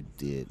if you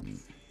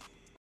didn't.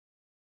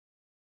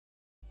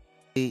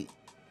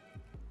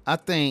 I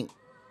think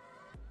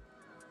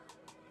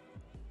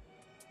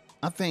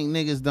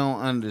niggas don't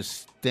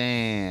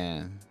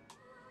understand.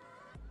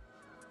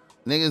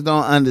 Niggas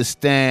don't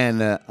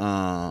understand that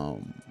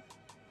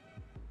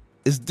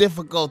it's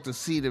difficult to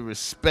see the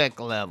respect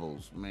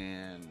levels,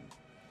 man,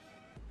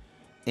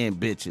 in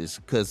bitches,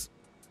 because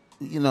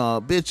you know,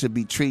 a bitch would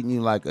be treating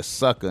you like a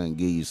sucker and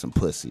give you some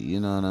pussy.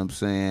 You know what I'm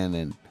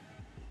saying?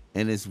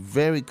 And it's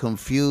very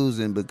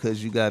confusing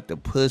because you got the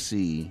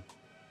pussy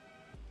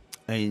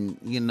and,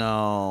 you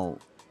know,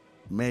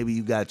 maybe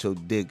you got your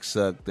dick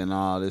sucked and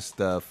all this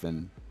stuff.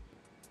 And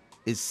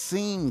it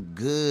seemed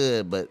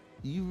good, but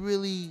you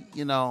really,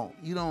 you know,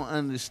 you don't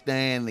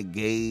understand the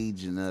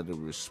gauge and the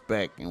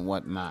respect and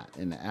whatnot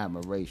and the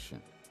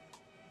admiration.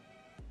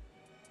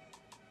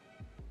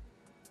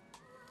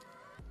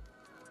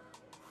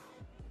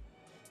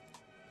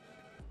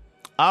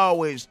 I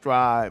always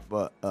strive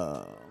for,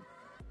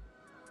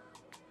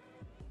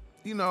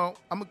 you know,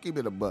 I'm going to keep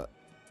it a buck.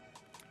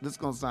 This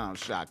going to sound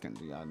shocking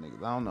to y'all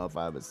niggas. I don't know if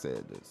I ever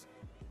said this.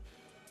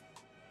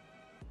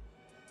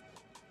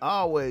 I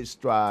always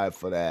strive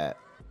for that.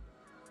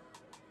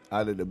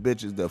 Out of the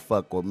bitches that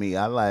fuck with me,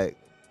 I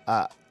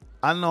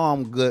know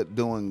I'm good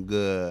doing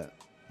good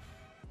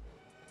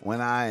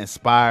when I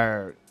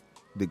inspire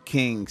the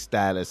king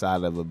status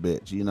out of a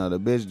bitch. You know, the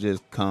bitch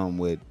just come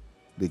with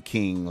the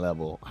king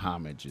level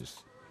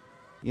homages.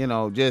 You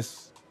know,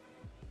 just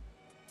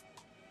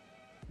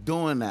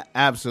doing the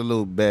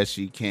absolute best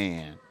she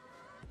can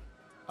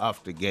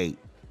off the gate,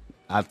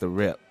 out the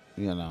rip,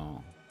 you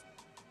know.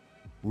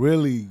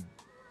 Really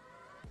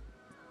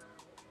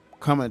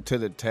coming to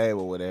the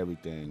table with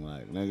everything.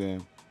 Like,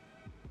 nigga,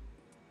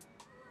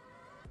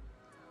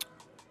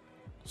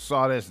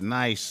 saw this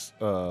nice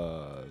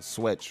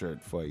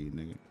sweatshirt for you,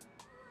 nigga.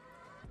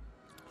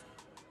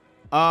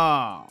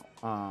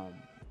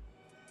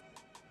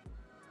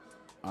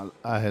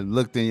 I had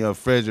looked in your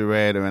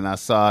refrigerator and I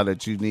saw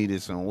that you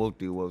needed some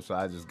whoop-de-whoop, so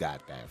I just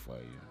got that for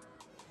you.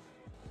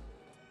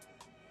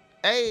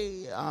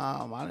 Hey,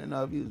 I didn't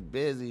know if you was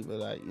busy,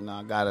 but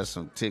I got us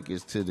some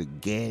tickets to the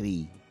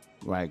Getty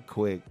right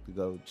quick to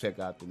go check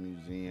out the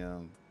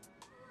museum.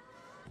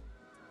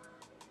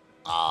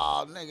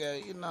 Oh,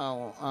 nigga,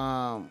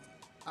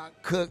 I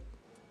cooked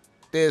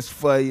this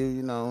for you,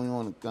 you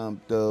want to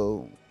come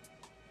through.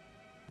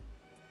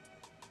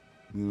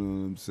 You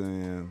know what I'm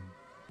saying?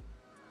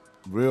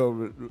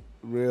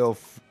 Real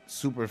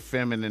super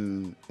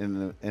feminine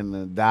in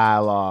the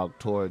dialogue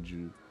towards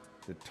you.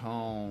 The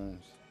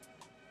tones,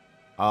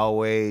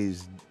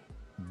 always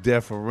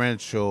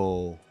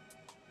deferential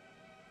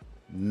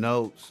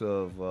notes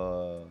of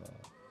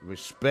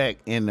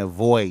respect in the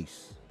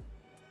voice.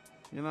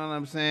 You know what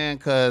I'm saying?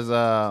 Cause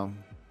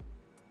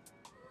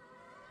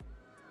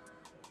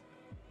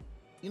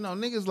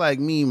niggas like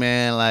me,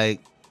 man,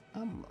 like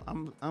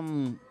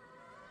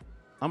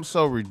I'm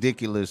so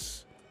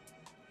ridiculous.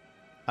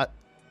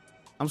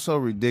 I'm so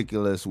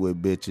ridiculous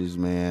with bitches,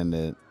 man,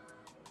 that,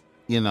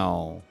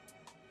 I'm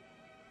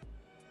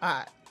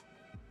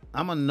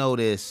going to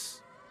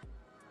notice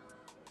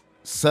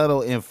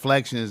subtle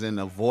inflections in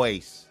the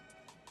voice,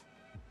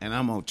 and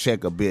I'm going to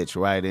check a bitch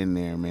right in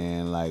there,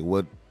 man. Like,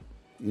 what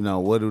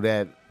do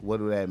that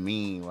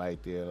mean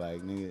right there?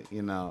 Like,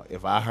 nigga,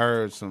 if I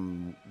heard because,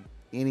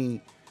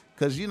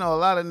 a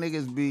lot of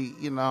niggas be,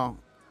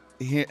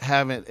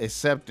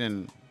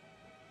 accepting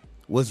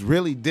what's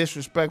really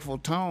disrespectful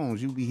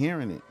tones. You be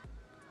hearing it.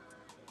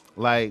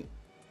 Like,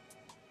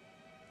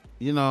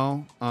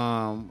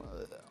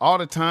 all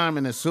the time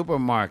in the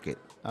supermarket.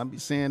 I be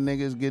seeing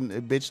niggas getting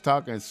a bitch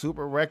talking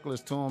super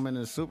reckless to them in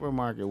the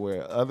supermarket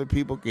where other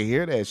people can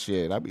hear that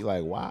shit. I be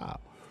like, wow,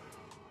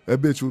 that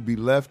bitch would be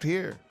left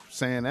here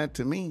saying that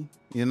to me.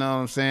 You know what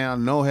I'm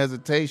saying? No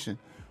hesitation.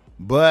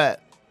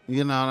 But,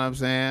 you know what I'm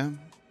saying?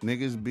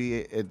 Niggas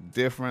be at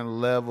different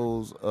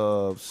levels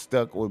of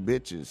stuck with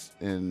bitches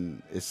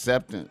and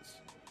acceptance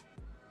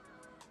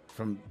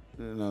from,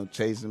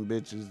 chasing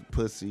bitches,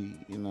 pussy,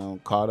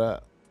 caught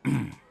up.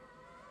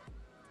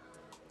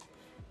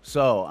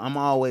 So I'm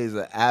always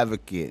an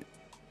advocate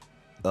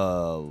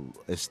of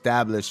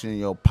establishing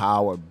your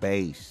power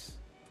base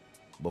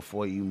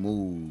before you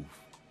move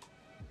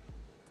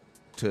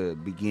to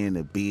begin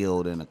to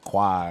build and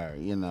acquire,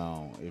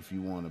 if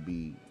you want to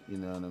be, you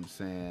know what I'm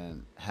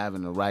saying,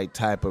 having the right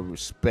type of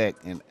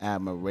respect and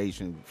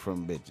admiration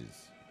from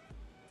bitches.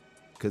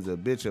 Because a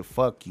bitch will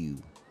fuck you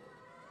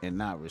and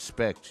not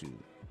respect you.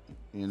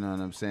 You know what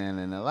I'm saying?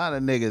 And a lot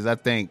of niggas, I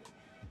think,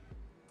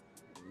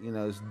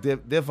 it's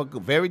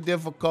difficult, very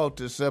difficult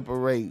to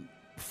separate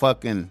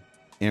fucking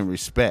and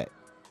respect.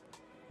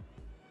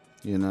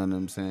 You know what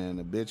I'm saying?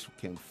 A bitch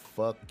can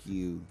fuck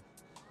you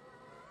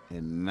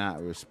and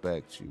not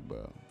respect you,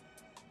 bro.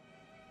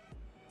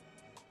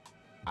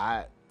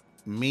 I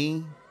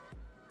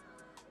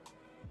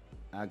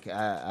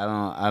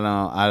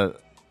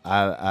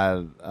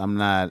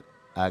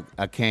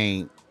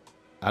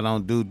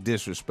don't do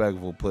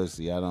disrespectful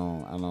pussy. I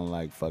don't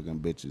like fucking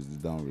bitches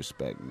that don't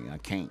respect me. I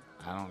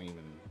don't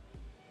even.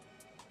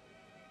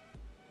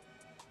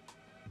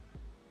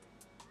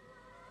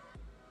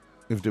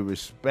 If the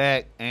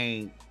respect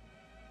ain't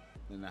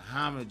and the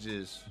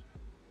homages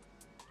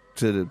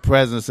to the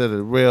presence of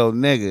the real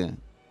nigga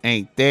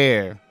ain't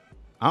there,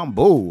 I'm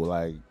boo.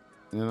 Like,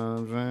 you know what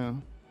I'm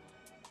saying?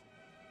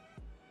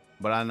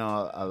 But I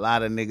know a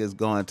lot of niggas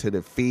going to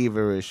the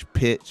feverish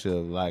pitch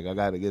of like, I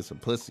gotta get some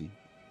pussy.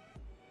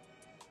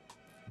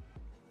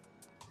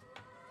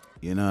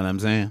 You know what I'm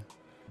saying?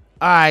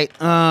 All right,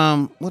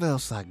 what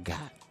else I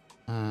got?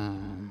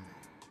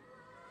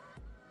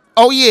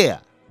 Oh yeah.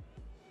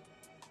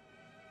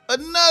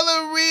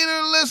 Another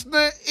reader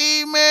listener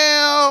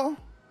email.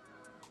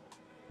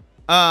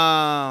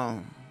 A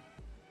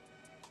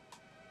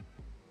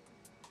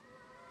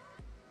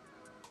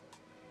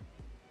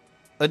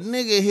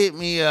nigga hit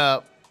me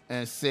up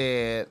and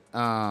said,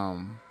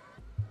 now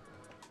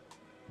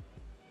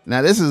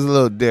this is a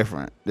little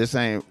different. This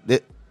ain't,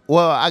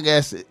 well, I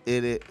guess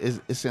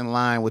it's in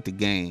line with the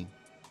game.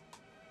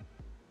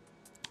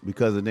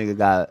 Because a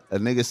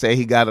nigga say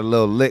he got a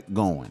little lick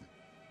going.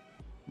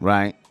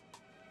 Right?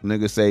 A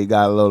nigga say he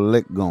got a little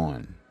lick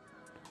going.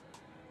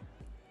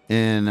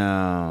 And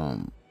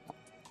I'm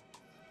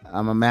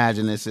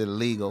imagining it's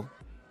illegal.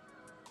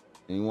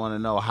 And you want to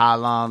know how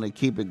long to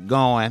keep it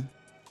going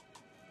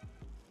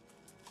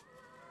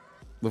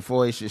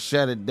before he should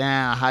shut it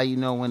down. How you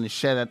know when to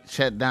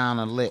shut down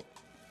a lick?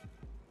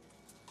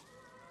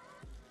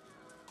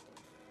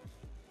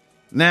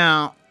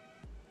 Now,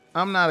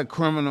 I'm not a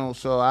criminal,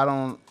 so I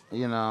don't,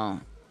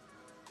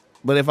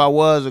 but if I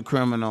was a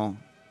criminal,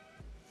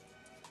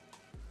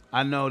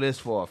 I know this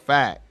for a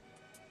fact.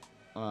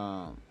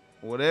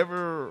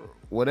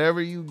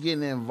 Whatever you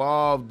getting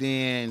involved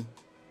in,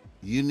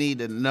 you need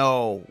to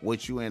know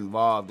what you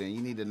involved in.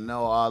 You need to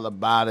know all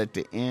about it,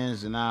 the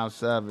ins and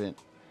outs of it.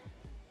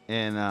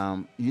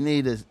 And you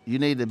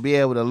need to be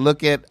able to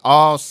look at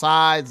all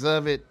sides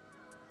of it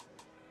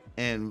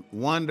and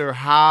wonder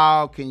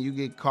how can you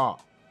get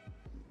caught.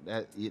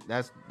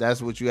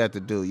 That's what you have to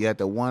do. You have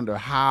to wonder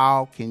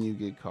how can you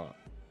get caught.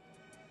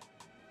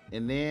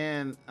 And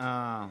then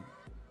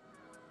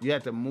you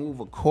have to move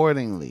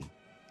accordingly.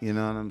 You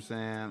know what I'm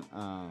saying?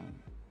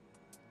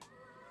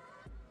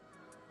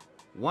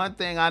 One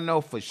thing I know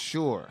for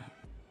sure,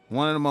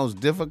 one of the most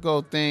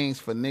difficult things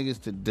for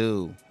niggas to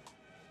do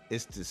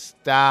is to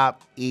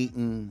stop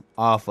eating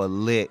off a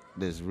lick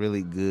that's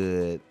really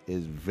good.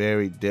 It's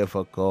very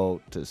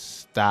difficult to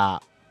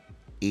stop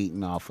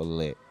eating off a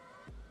lick.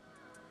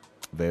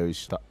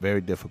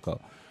 Very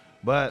difficult.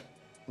 But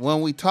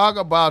when we talk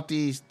about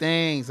these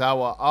things, I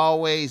will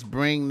always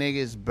bring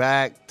niggas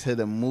back to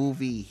the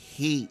movie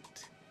Heat.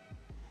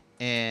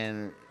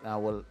 And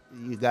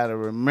you got to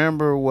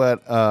remember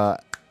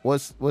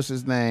what's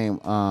his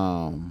name?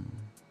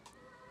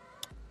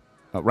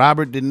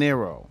 Robert De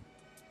Niro.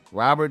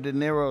 Robert De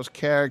Niro's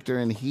character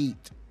in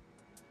Heat.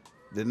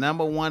 The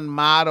number one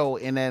motto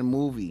in that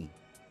movie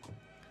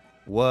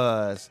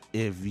was,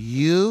 if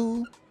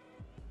you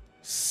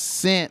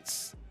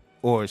sense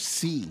or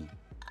see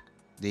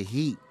the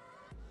heat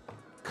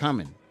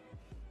coming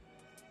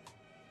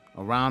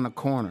around the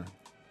corner,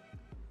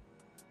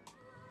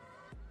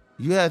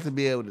 you have to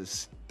be able to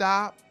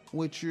stop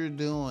what you're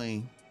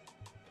doing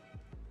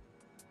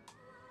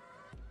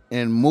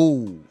and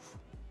move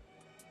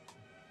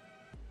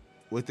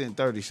within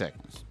 30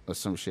 seconds or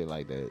some shit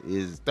like that.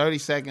 Is 30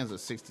 seconds or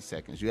 60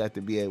 seconds. You have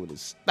to be able to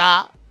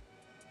stop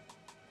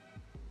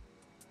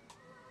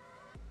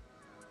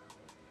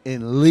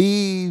and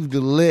leave the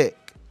lick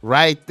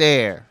right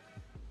there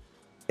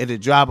at the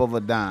drop of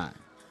a dime.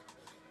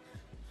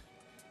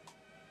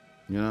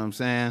 You know what I'm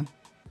saying?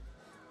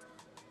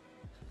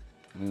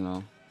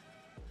 You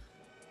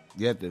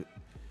have to,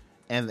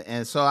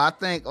 and so I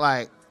think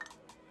like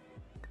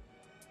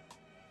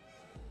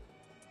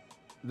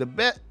the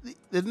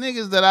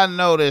niggas that I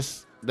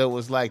noticed that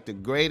was like the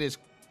greatest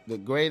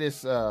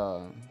niggas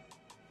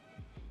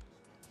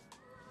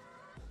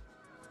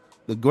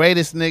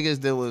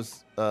that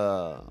was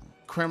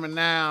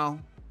criminal.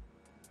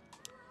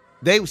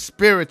 They were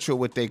spiritual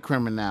with their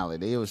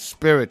criminality. It was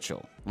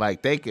spiritual.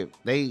 Like they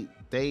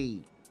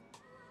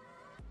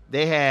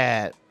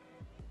had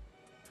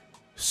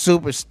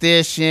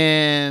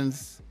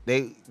superstitions.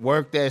 They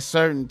worked at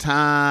certain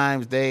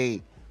times.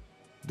 They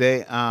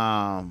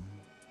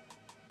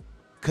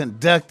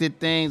conducted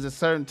things a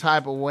certain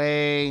type of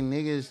way.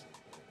 Niggas,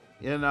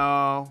 I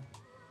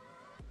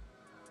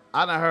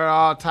done heard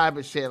all type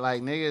of shit.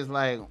 Like niggas,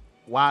 like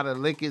while the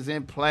liquor's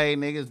in play,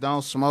 niggas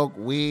don't smoke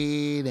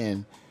weed,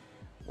 and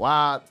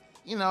while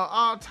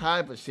all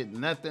type of shit.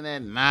 Nothing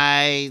at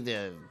night.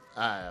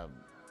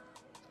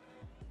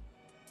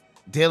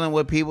 Dealing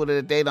with people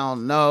that they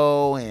don't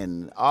know,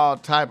 and all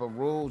type of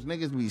rules.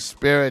 Niggas be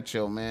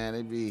spiritual,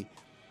 man.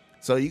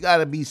 So you got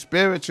to be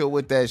spiritual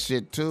with that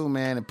shit too,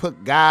 man, and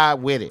put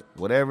God with it.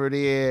 Whatever it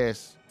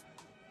is,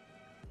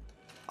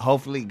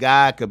 hopefully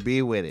God could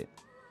be with it.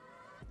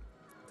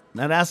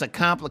 Now that's a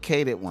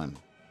complicated one.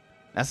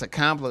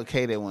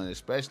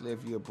 Especially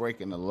if you're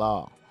breaking the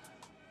law.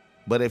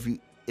 But if you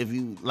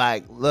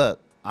like, look,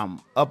 I'm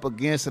up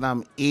against it,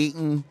 I'm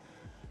eating,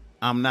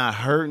 I'm not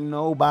hurting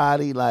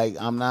nobody, like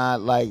I'm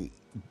not like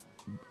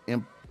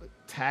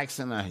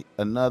taxing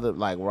another,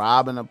 like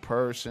robbing a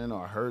person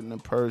or hurting a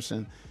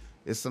person.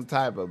 It's some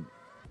type of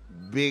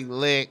big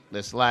lick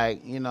that's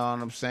like, you know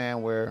what I'm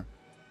saying, where,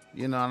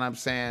 you know what I'm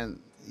saying,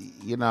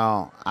 you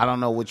know, I don't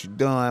know what you're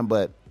doing,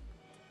 but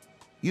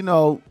you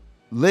know,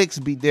 licks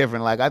be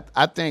different. Like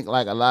I think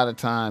like a lot of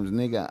times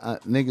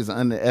niggas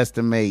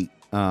underestimate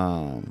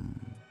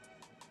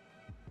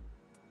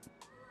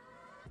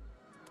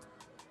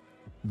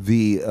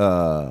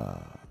the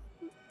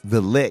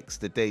licks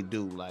that they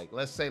do. Like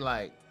let's say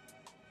like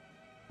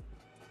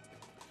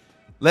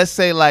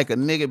a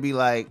nigga be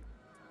like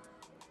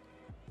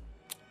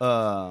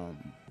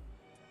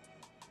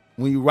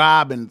when you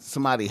robbing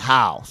somebody's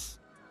house,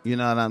 you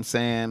know what I'm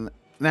saying?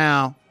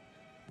 Now,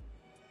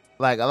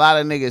 like a lot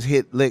of niggas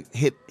hit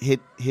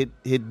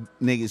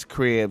niggas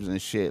cribs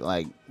and shit.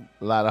 Like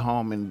a lot of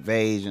home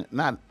invasion,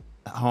 not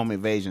home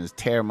invasions,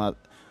 tear them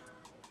up.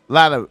 A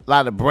lot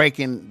of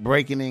breaking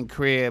in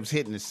cribs,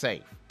 hitting the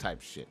safe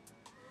type shit.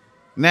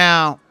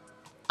 Now,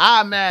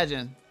 I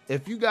imagine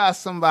if you got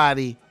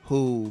somebody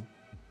who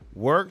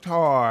worked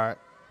hard,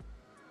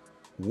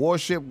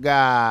 worship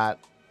God,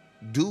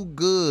 do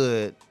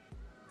good,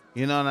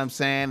 you know what I'm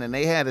saying, and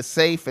they had a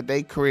safe at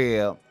their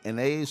crib, and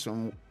they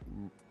some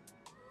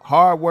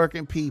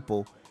hard-working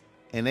people,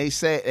 and they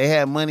said they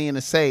had money in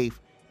the safe,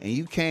 and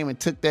you came and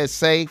took that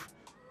safe,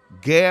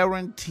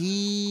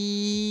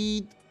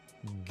 guaranteed,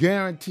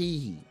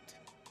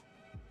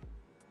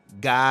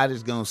 God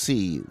is gonna see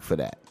you for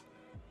that.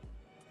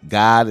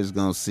 God is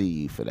gonna see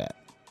you for that.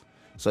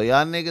 So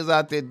y'all niggas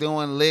out there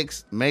doing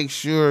licks, make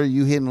sure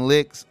you hitting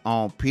licks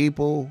on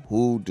people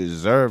who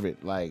deserve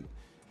it. Like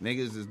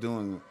niggas is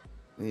doing,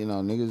 you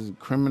know, niggas is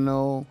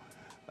criminal,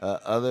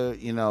 other,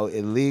 you know,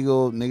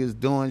 illegal niggas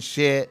doing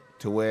shit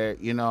to where,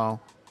 you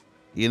know,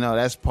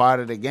 that's part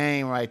of the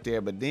game right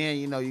there. But then,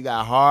 you know, you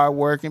got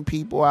hard-working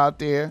people out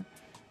there.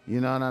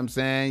 You know what I'm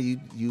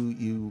saying?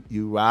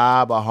 You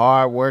rob a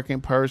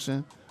hard-working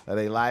person of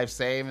their life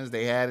savings.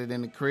 They had it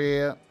in the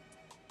crib.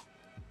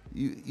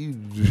 You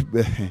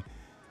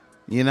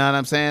know what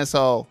I'm saying?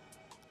 So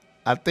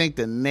I think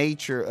the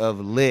nature of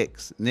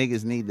licks,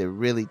 niggas need to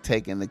really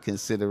take into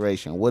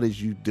consideration. What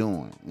is you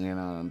doing? You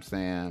know what I'm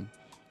saying?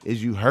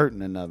 Is you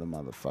hurting another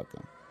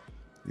motherfucker?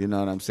 You know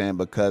what I'm saying?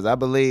 Because I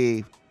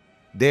believe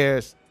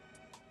there's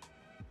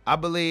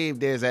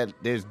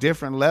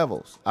different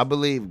levels. I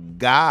believe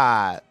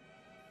God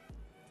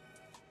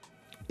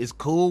is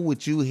cool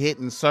with you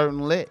hitting certain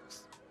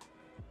licks.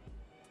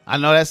 I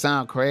know that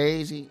sounds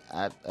crazy.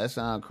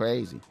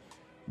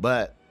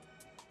 But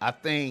I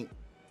think,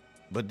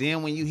 but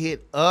then when you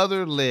hit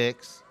other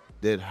licks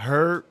that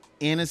hurt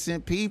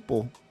innocent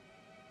people,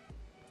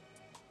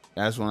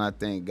 that's when I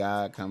think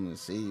God coming to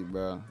see you,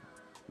 bro.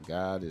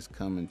 God is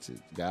going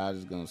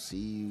to see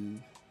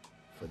you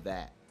for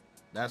that.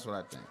 That's what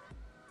I think.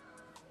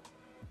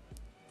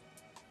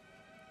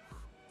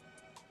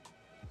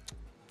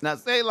 Now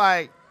say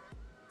like,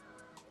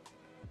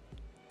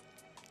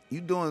 you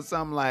doing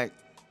something like,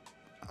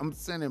 I'm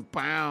sending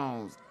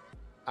pounds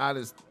out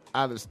of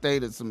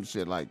state or some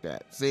shit like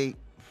that. See,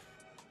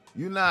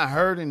 you're not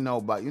hurting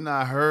nobody. You're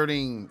not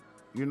hurting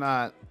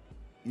no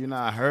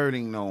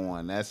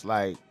one. That's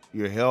like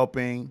you're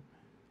helping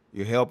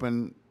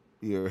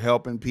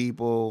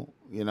people.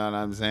 You know what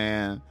I'm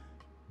saying?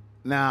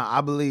 Now,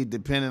 I believe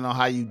depending on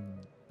how you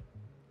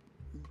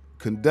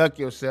conduct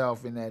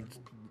yourself in that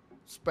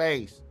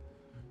space,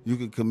 you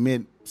can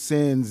commit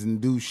sins and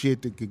do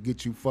shit that could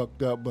get you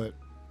fucked up. But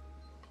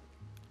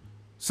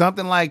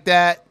something like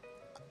that,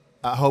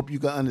 I hope you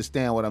can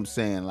understand what I'm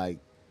saying. Like,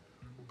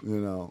 you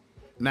know,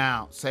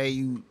 now say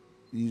you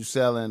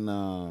selling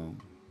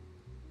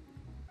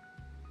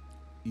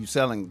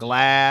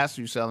glass,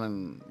 you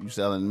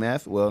selling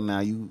meth. Well, now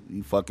you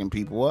fucking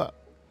people up.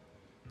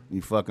 I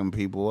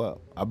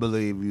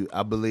believe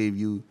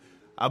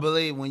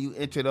when you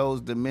enter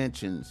those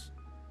dimensions,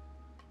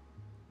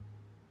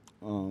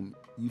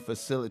 you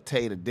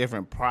facilitate a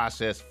different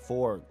process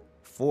for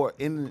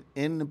in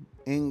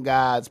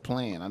God's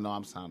plan. I know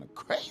I'm sounding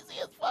crazy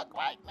as fuck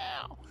right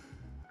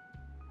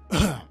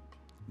now.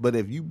 But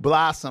if you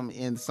blossom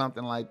in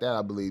something like that,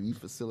 I believe you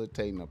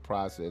facilitating a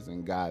process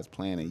in God's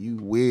plan, and you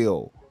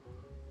will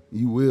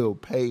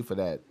pay for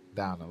that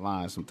down the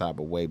line some type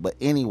of way. But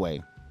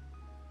anyway,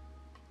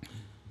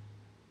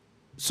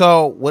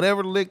 so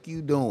whatever lick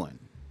you doing,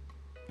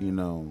 you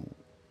know,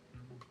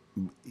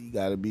 you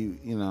gotta be,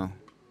 you know,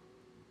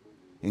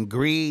 and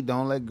greed,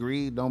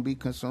 don't be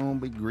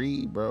consumed by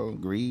greed, bro.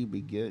 Greed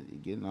be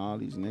getting all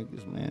these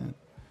niggas, man.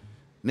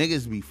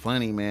 Niggas be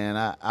funny,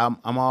 man. I'm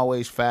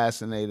always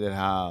fascinated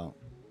how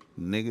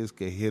niggas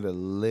can hit a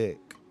lick.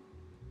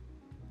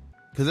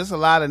 Cause there's a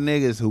lot of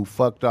niggas who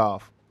fucked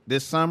off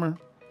this summer.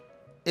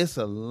 It's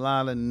a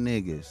lot of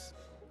niggas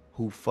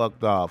who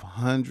fucked off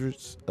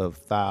hundreds of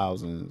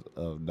thousands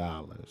of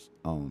dollars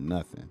on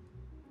nothing.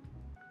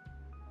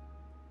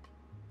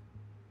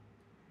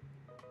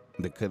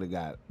 They could have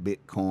got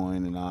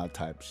Bitcoin and all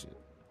type of shit.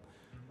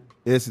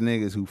 It's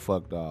niggas who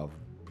fucked off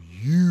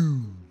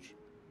huge,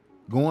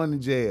 going to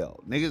jail.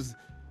 Niggas,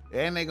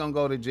 and they gonna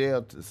go to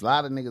jail. A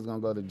lot of niggas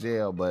gonna go to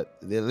jail, but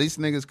at least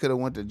niggas could have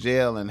went to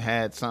jail and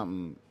had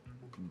something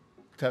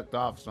tucked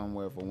off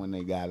somewhere for when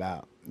they got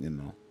out, you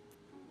know.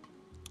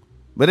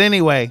 But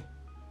anyway,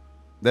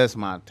 That's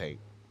my take.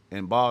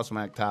 And Ball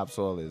Smack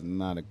Topsoil is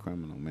not a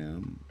criminal,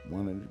 man. I'm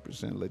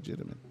 100%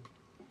 legitimate.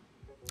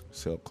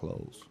 Sell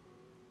clothes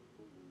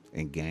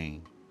and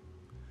game.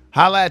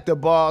 Holla at the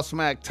Ball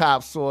Smack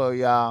Topsoil,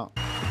 y'all.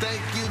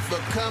 Thank you for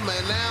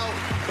coming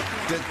out.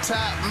 The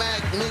Top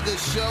Mac Nigga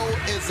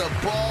Show is a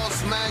Ball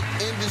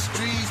Smack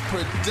Industries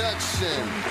production.